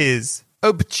 What is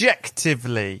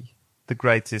objectively the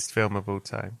greatest film of all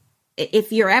time?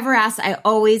 If you're ever asked, I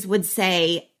always would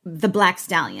say The Black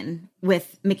Stallion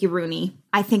with Mickey Rooney.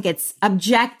 I think it's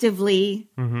objectively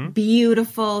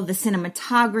beautiful. The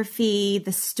cinematography,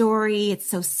 the story, it's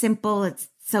so simple.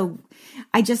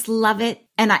 I just love it.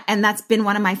 And that's been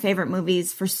one of my favorite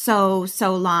movies for so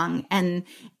long. And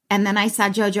then I saw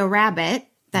Jojo Rabbit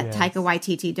that Taika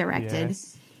Waititi directed.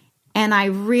 Yes. And I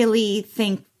really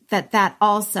think that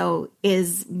also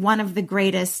is one of the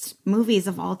greatest movies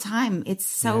of all time. It's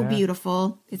so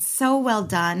beautiful. It's so well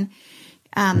done.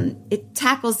 It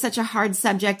tackles such a hard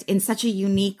subject in such a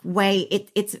unique way.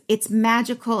 It's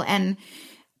magical and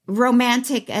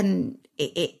romantic and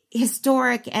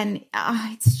historic. And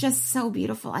it's just so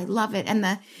beautiful. I love it. And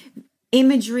the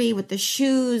imagery with the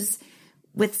shoes,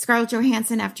 with Scarlett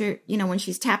Johansson after, when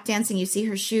she's tap dancing, you see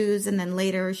her shoes and then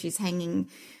later she's hanging.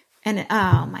 And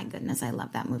oh my goodness, I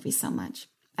love that movie so much.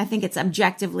 I think it's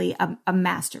objectively a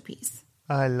masterpiece.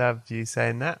 I loved you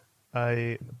saying that.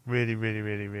 I really, really,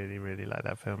 really, really, really like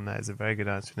that film. That is a very good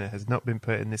answer and it has not been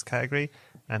put in this category.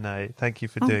 And I thank you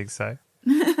for doing so.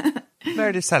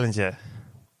 Meredith Salenger,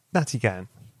 Natty Gann,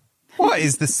 what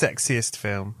is the sexiest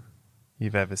film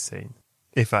you've ever seen,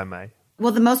 if I may?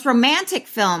 Well, the most romantic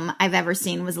film I've ever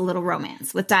seen was A Little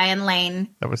Romance with Diane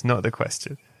Lane. That was not the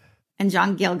question. and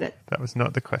John Gielgud. That was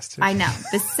not the question. I know.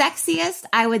 The sexiest,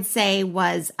 I would say,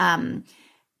 was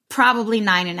probably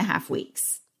 9.5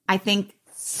 Weeks. I think.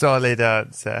 Solid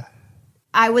answer.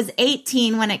 I was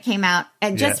 18 when it came out,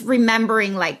 and just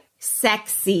remembering like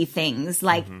sexy things,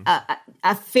 like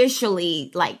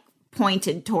officially like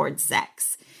pointed towards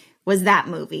sex, was that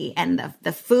movie. And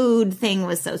the food thing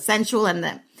was so sensual, and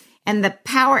the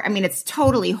power. I mean, it's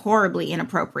totally horribly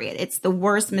inappropriate. It's the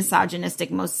worst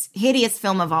misogynistic, most hideous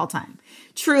film of all time,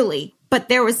 truly. But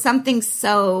there was something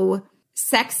so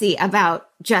sexy about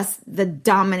just the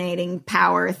dominating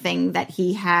power thing that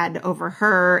he had over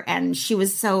her, and she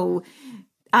was so.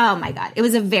 Oh my God. It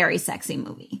was a very sexy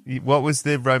movie. What was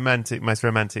the most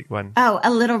romantic one? Oh,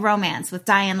 A Little Romance with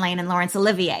Diane Lane and Laurence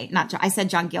Olivier. I said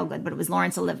John Gielgud, but it was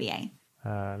Laurence Olivier.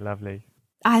 Lovely.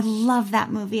 I love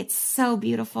that movie. It's so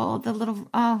beautiful.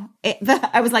 I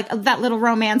was like, that little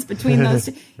romance between those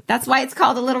two. That's why it's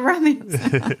called A Little Romance.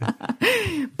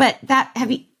 But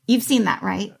you've seen that,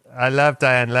 right? I love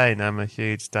Diane Lane. I'm a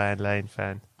huge Diane Lane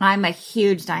fan. I'm a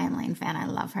huge Diane Lane fan. I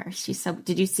love her.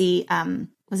 Did you see,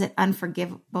 was it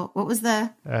Unforgivable? What was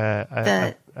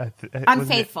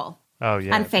Unfaithful? Oh,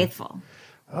 yeah. Unfaithful.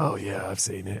 Oh, yeah, I've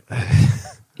seen it.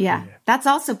 Yeah. That's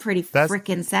also pretty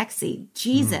freaking sexy.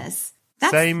 Jesus.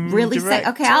 That's really sexy.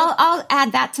 Okay, I'll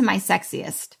add that to my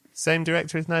sexiest. Same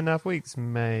director as 9.5 Weeks,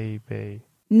 maybe.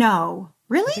 No.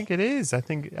 Really? I think it is. I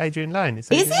think Adrian Lyne.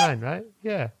 It's Adrian Lyne, right?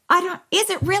 Yeah. Is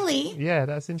it really? Yeah,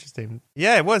 that's interesting.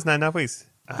 Yeah, it was 9.5 Weeks.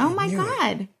 Oh my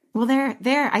God. Well,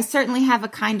 there. I certainly have a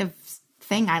kind of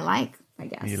thing I like, I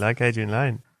guess. You like Adrian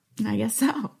Lyne? I guess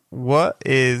so. What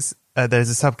is...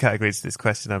 there's a subcategory to this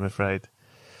question, I'm afraid.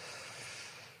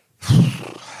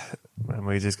 And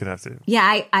we're just going to have to...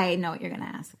 Yeah, I know what you're going to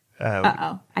ask.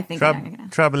 I think I know what you're going to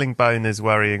ask. Troubling boners,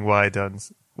 worrying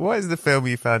wide-ons. What is the film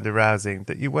you found arousing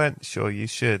that you weren't sure you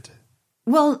should?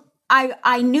 Well,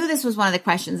 I knew this was one of the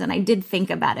questions, and I did think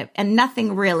about it, and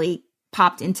nothing really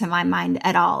popped into my mind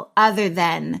at all, other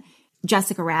than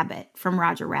Jessica Rabbit from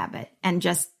Roger Rabbit, and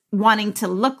just wanting to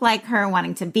look like her,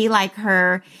 wanting to be like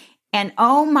her. And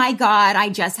oh my God, I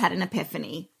just had an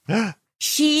epiphany.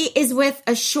 She is with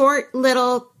a short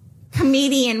little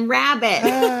comedian rabbit.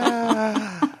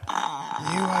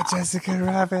 You are Jessica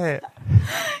Rabbit.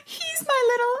 He's my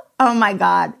little... Oh my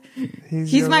God.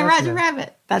 He's my Roger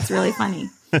Rabbit. That's really funny.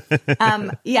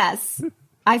 Yes.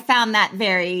 I found that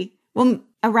very... Well,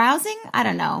 arousing? I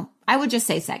don't know. I would just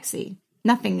say sexy.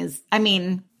 Nothing is... I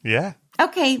mean... Yeah.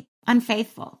 Okay.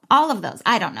 Unfaithful. All of those.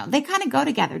 I don't know. They kind of go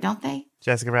together, don't they?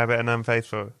 Jessica Rabbit and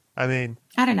Unfaithful. I mean...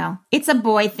 I don't know. It's a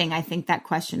boy thing. I think that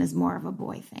question is more of a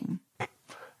boy thing.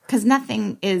 Because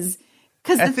nothing is...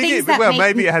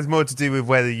 Maybe it has more to do with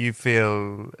whether you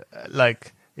feel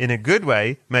like, in a good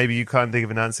way, maybe you can't think of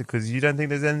an answer because you don't think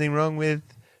there's anything wrong with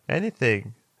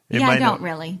anything. I don't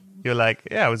really. You're like,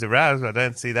 yeah, I was aroused, but I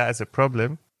don't see that as a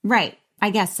problem. Right. I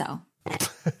guess so.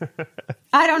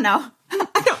 I don't know.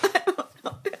 I don't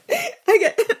know. I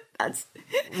get that's.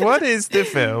 What is the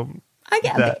film? I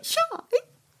get a bit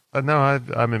shy. No,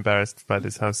 I'm embarrassed by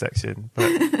this whole section,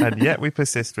 and yet we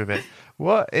persist with it.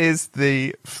 What is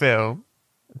the film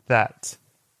that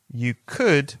you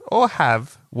could or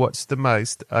have watched the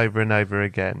most over and over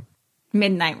again?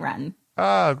 Midnight Run.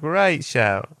 Oh, great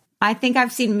shout. I think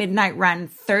I've seen Midnight Run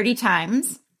 30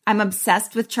 times. I'm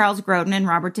obsessed with Charles Grodin and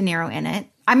Robert De Niro in it.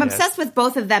 I'm obsessed with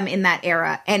both of them in that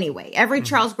era anyway. Every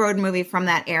Charles Grodin movie from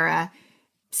that era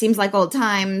seems like old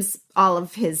times, all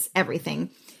of his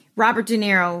everything. Robert De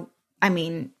Niro, I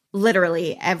mean,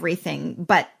 literally everything.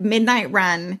 But Midnight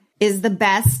Run is the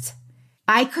best.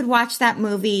 I could watch that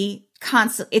movie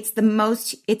constantly.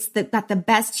 Got the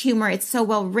best humor. It's so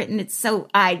well written.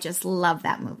 I just love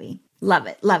that movie. Love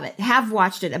it. Love it. Have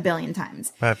watched it a billion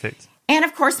times. Perfect. And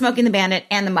of course, Smokey and the Bandit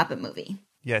and the Muppet movie.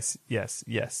 Yes.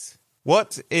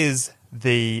 What is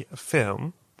the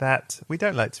film that we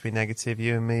don't like to be negative,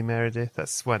 you and me, Meredith?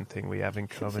 That's one thing we have in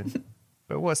common.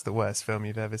 But what's the worst film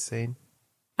you've ever seen?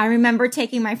 I remember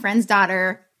taking my friend's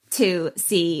daughter to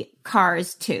see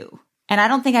Cars 2. And I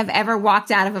don't think I've ever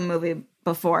walked out of a movie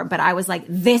before, but I was like,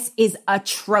 this is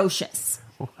atrocious.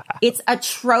 Wow. It's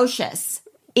atrocious.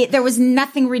 There was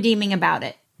nothing redeeming about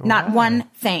it. Not one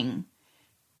thing.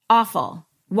 Awful.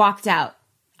 Walked out.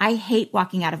 I hate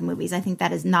walking out of movies. I think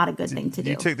that is not a good thing to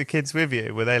do. You took the kids with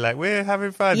you. Were they like, we're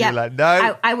having fun? Yeah. You're like,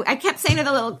 no. I kept saying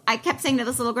to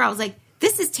this little girl, I was like,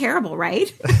 this is terrible,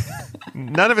 right?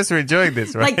 None of us are enjoying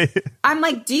this, right? I'm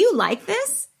like, do you like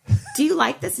this? Do you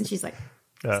like this? And she's like,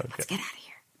 okay. Let's get out of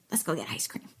here. Let's go get ice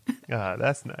cream.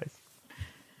 That's nice.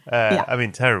 I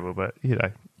mean, terrible, but,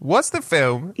 What's the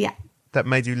film that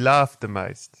made you laugh the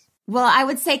most? Well, I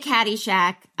would say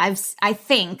Caddyshack. I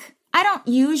think I don't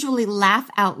usually laugh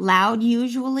out loud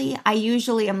usually. I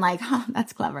usually am like, oh,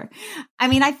 that's clever. I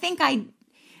mean, I think I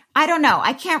don't know.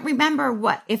 I can't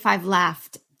remember if I've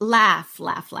laughed,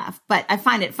 but I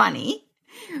find it funny.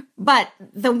 But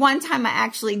the one time I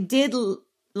actually did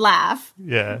laugh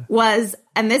was,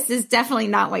 and this is definitely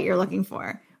not what you're looking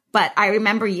for, but I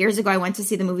remember years ago I went to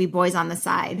see the movie Boys on the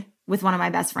Side with one of my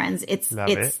best friends. It's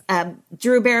a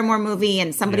Drew Barrymore movie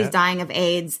and somebody's dying of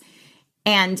AIDS.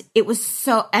 And it was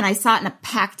and I saw it in a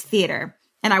packed theater,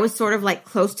 and I was sort of like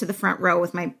close to the front row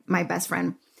with my best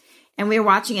friend, and we were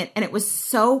watching it, and it was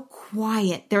so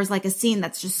quiet. There was like a scene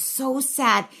that's just so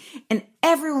sad, and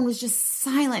everyone was just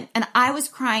silent, and I was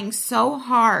crying so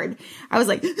hard. I was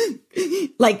like,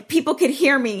 like people could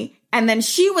hear me, and then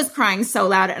she was crying so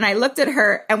loud, and I looked at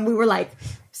her, and we were like,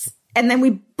 and then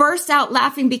we burst out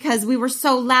laughing because we were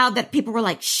so loud that people were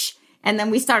like, shh. And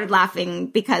then we started laughing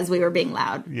because we were being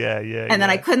loud. And then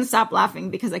I couldn't stop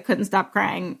laughing because I couldn't stop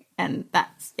crying. And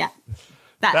that's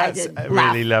a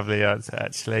really lovely answer,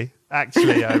 actually.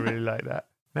 Actually, I really like that.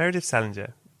 Meredith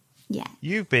Salenger. Yeah.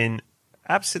 You've been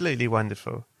absolutely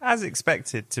wonderful. As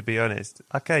expected, to be honest.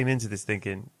 I came into this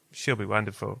thinking, she'll be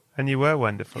wonderful. And you were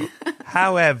wonderful.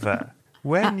 However,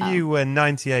 when you were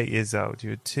 98 years old,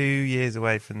 you were 2 years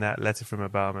away from that letter from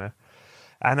Obama.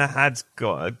 And I had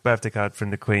got a birthday card from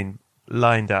the Queen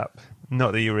lined up.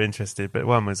 Not that you were interested, but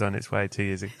one was on its way 2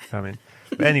 years coming.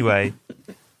 But anyway,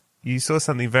 you saw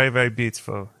something very, very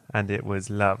beautiful, and it was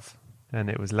love. And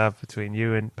it was love between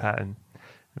you and Patton.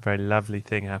 A very lovely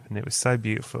thing happened. It was so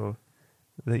beautiful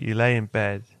that you lay in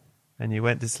bed and you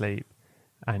went to sleep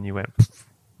and you went,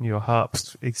 your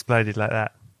heart exploded like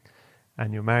that.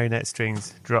 And your marionette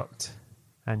strings dropped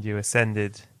and you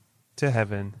ascended to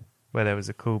heaven where there was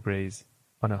a cool breeze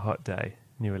on a hot day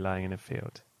and you were lying in a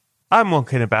field. I'm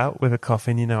walking about with a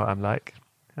coffin, you know what I'm like.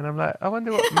 And I'm like, I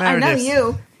wonder what Meredith's... I know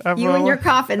you. You and your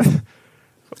coffin. I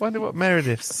wonder what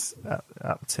Meredith's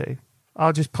up to.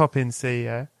 I'll just pop in and see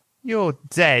you're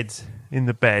dead in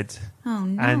the bed. Oh,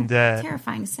 no. And,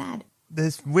 terrifying, sad.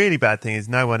 The really bad thing is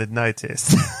no one had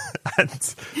noticed.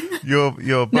 And your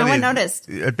body no one noticed.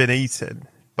 Had been eaten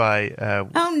by...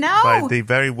 oh, no. By the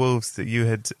very wolves that you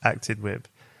had acted with.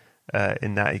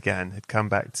 In that again had come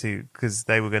back to, because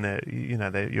they were going to,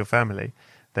 your family,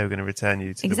 they were going to return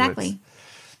you to the woods.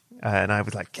 And I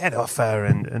was like, get off her.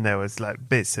 And there was like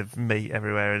bits of meat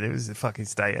everywhere and it was a fucking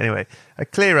state. Anyway, I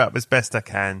clear up as best I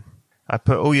can. I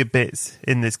put all your bits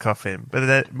in this coffin. But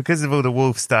then, because of all the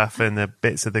wolf stuff and the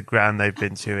bits of the ground they've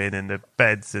been chewing and the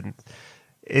beds, and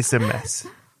it's a mess.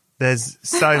 There's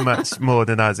so much more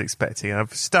than I was expecting.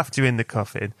 I've stuffed you in the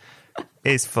coffin.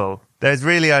 It's full. There's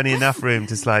really only enough room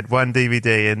to slide one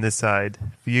DVD in the side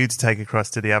for you to take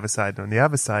across to the other side. And on the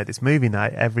other side, it's movie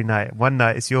night every night. One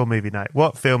night, it's your movie night.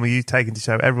 What film are you taking to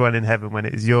show everyone in heaven when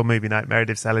it is your movie night?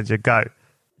 Meredith Salenger, go.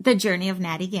 The Journey of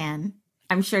Natty Gann.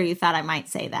 I'm sure you thought I might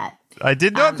say that. I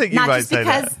did not think you might say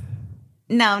that.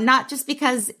 No, not just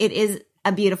because it is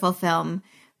a beautiful film,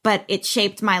 but it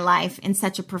shaped my life in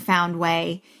such a profound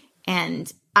way.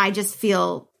 And I just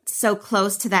feel so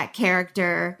close to that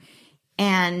character.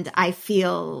 And I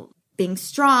feel being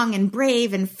strong and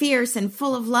brave and fierce and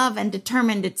full of love and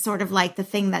determined. It's sort of like the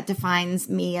thing that defines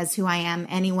me as who I am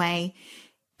anyway.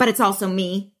 But it's also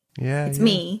me. Yeah, it's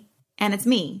me. And it's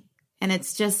me. And it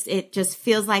just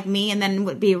feels like me. And then it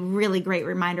would be a really great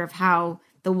reminder of how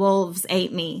the wolves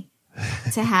ate me,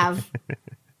 to have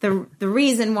the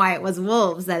reason why it was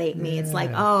wolves that ate me. Yeah. It's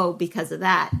like, oh, because of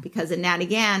that. Because in Natty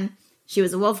Gann, she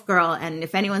was a wolf girl. And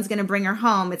if anyone's going to bring her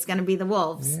home, it's going to be the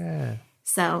wolves. Yeah.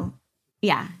 So,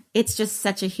 yeah, it's just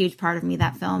such a huge part of me,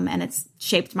 that film, and it's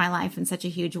shaped my life in such a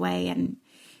huge way. And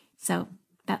so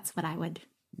that's what I would.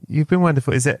 You've been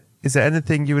wonderful. Is there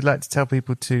anything you would like to tell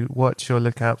people to watch or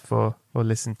look out for or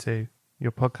listen to?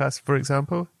 Your podcast, for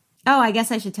example? Oh, I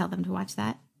guess I should tell them to watch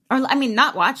that. Or, I mean,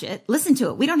 not watch it. Listen to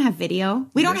it. We don't have video.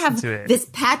 We don't have this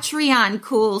Patreon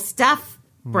cool stuff,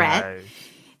 Brett. No.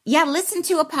 Yeah, listen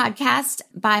to a podcast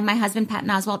by my husband, Patton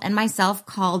Oswalt, and myself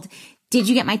called Did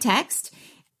You Get My Text?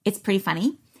 It's pretty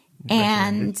funny.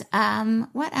 And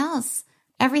what else?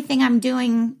 Everything I'm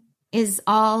doing is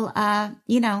all,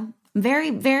 very,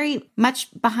 very much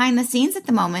behind the scenes at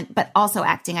the moment, but also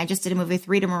acting. I just did a movie with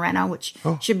Rita Moreno, which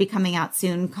should be coming out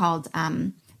soon, called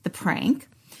The Prank.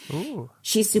 Ooh.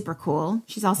 She's super cool.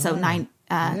 She's also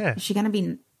is she going to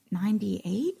be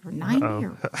 98 or 90?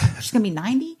 Or she's going to be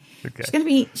 90?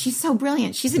 Okay. She's so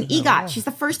brilliant. She's an EGOT. Wow. She's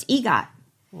the first EGOT.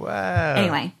 Wow.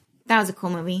 Anyway, that was a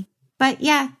cool movie. But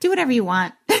yeah, do whatever you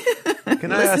want.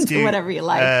 Can I ask you, whatever you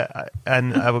like.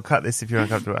 And I will cut this if you're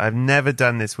uncomfortable. I've never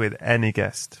done this with any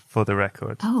guest, for the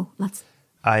record. Oh,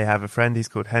 I have a friend, he's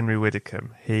called Henry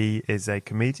Widdicombe. He is a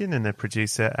comedian and a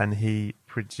producer, and he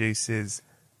produces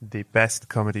the best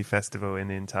comedy festival in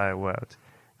the entire world.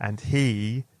 And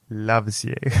he loves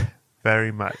you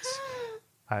very much.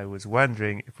 I was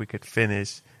wondering if we could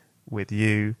finish with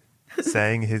you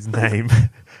saying his name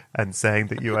and saying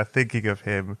that you are thinking of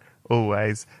him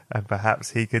always, and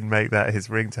perhaps he can make that his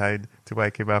ringtone to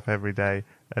wake him up every day,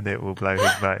 and it will blow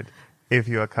his mind. If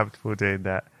you are comfortable doing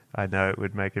that, I know it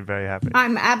would make him very happy.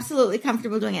 I'm absolutely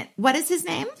comfortable doing it. What is his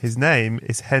name? His name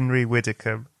is Henry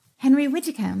Widdicombe. Henry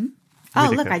Widdicombe?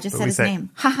 Oh, look, I just said his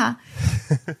name. Haha.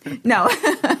 No.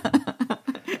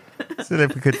 So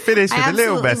if we could finish with a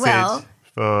little message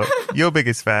for your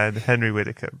biggest fan, Henry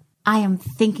Widdicombe. I am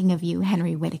thinking of you,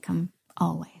 Henry Widdicombe,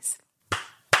 always.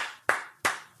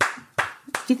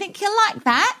 Do you think he'll like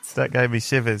that? That gave me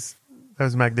shivers. That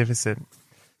was magnificent.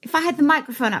 If I had the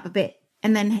microphone up a bit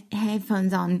and then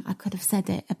headphones on, I could have said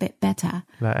it a bit better.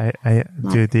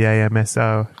 Do the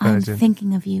AMSR version. I'm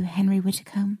thinking of you, Henry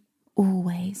Widdicombe,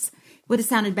 always. Would have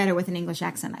sounded better with an English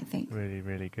accent, I think. Really,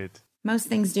 really good. Most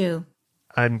things do.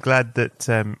 I'm glad that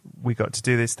we got to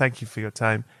do this. Thank you for your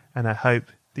time. And I hope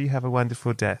that you have a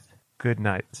wonderful death. Good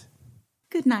night.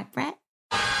 Good night, Brett.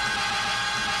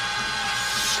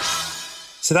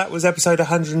 So that was episode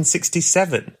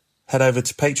 167. Head over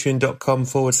to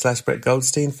patreon.com/Brett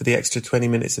Goldstein for the extra 20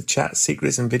 minutes of chat,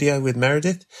 secrets and video with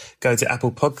Meredith. Go to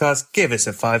Apple Podcasts, give us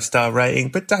a 5-star rating,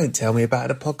 but don't tell me about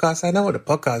the podcast. I know what a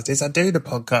podcast is. I do the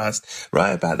podcast.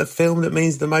 Write about the film that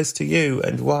means the most to you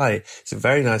and why. It's a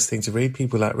very nice thing to read.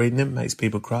 People like reading them, makes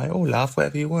people cry or laugh,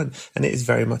 whatever you want. And it is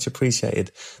very much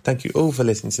appreciated. Thank you all for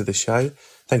listening to the show.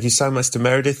 Thank you so much to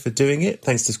Meredith for doing it.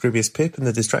 Thanks to Scribbius Pip and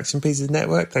the Distraction Pieces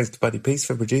Network. Thanks to Buddy Peace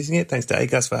for producing it. Thanks to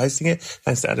Agas for hosting it.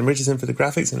 Thanks to Adam Richardson for the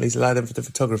graphics and Lisa Lyden for the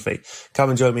photography. Come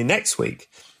and join me next week,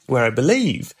 where I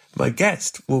believe my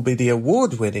guest will be the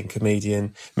award-winning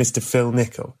comedian, Mr. Phil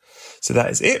Nichol. So that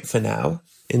is it for now.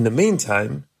 In the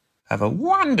meantime, have a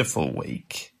wonderful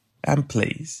week. And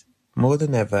please, more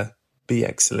than ever, be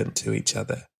excellent to each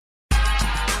other.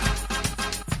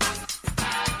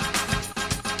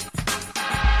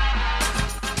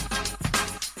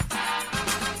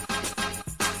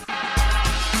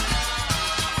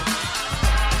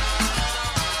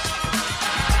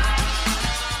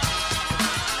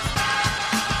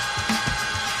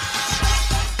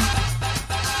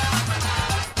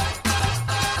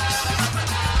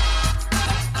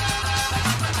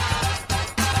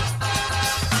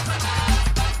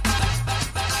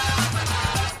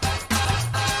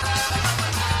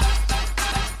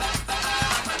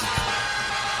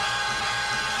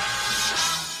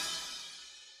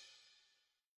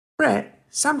 Brett,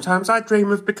 sometimes I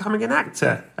dream of becoming an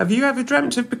actor. Have you ever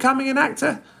dreamt of becoming an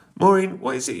actor? Maureen,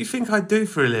 what is it you think I do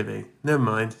for a living? Never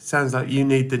mind, sounds like you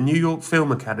need the New York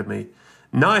Film Academy.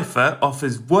 NYFA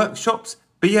offers workshops,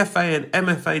 BFA and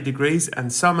MFA degrees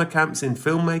and summer camps in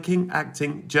filmmaking,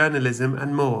 acting, journalism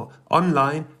and more,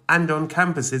 online and on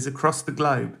campuses across the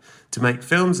globe. To make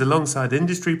films alongside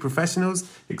industry professionals,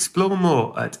 explore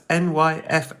more at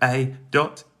nyfa.edu.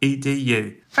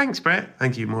 Thanks, Brett.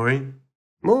 Thank you, Maureen.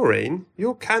 Maureen,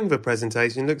 your Canva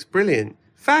presentation looks brilliant.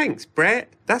 Thanks,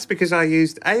 Brett. That's because I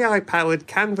used AI-powered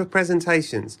Canva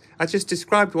presentations. I just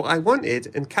described what I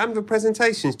wanted and Canva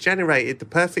presentations generated the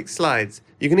perfect slides.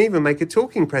 You can even make a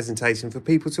talking presentation for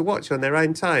people to watch on their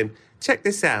own time. Check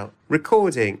this out.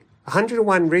 Recording.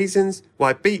 101 Reasons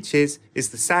Why Beaches is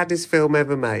the Saddest Film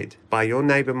Ever Made by your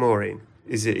neighbour Maureen.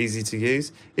 Is it easy to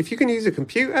use? If you can use a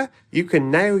computer, you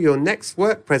can nail your next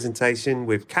work presentation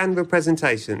with Canva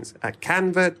presentations at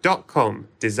canva.com.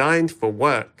 Designed for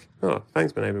work. Oh,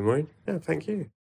 thanks, my neighbour Maureen. Yeah, thank you.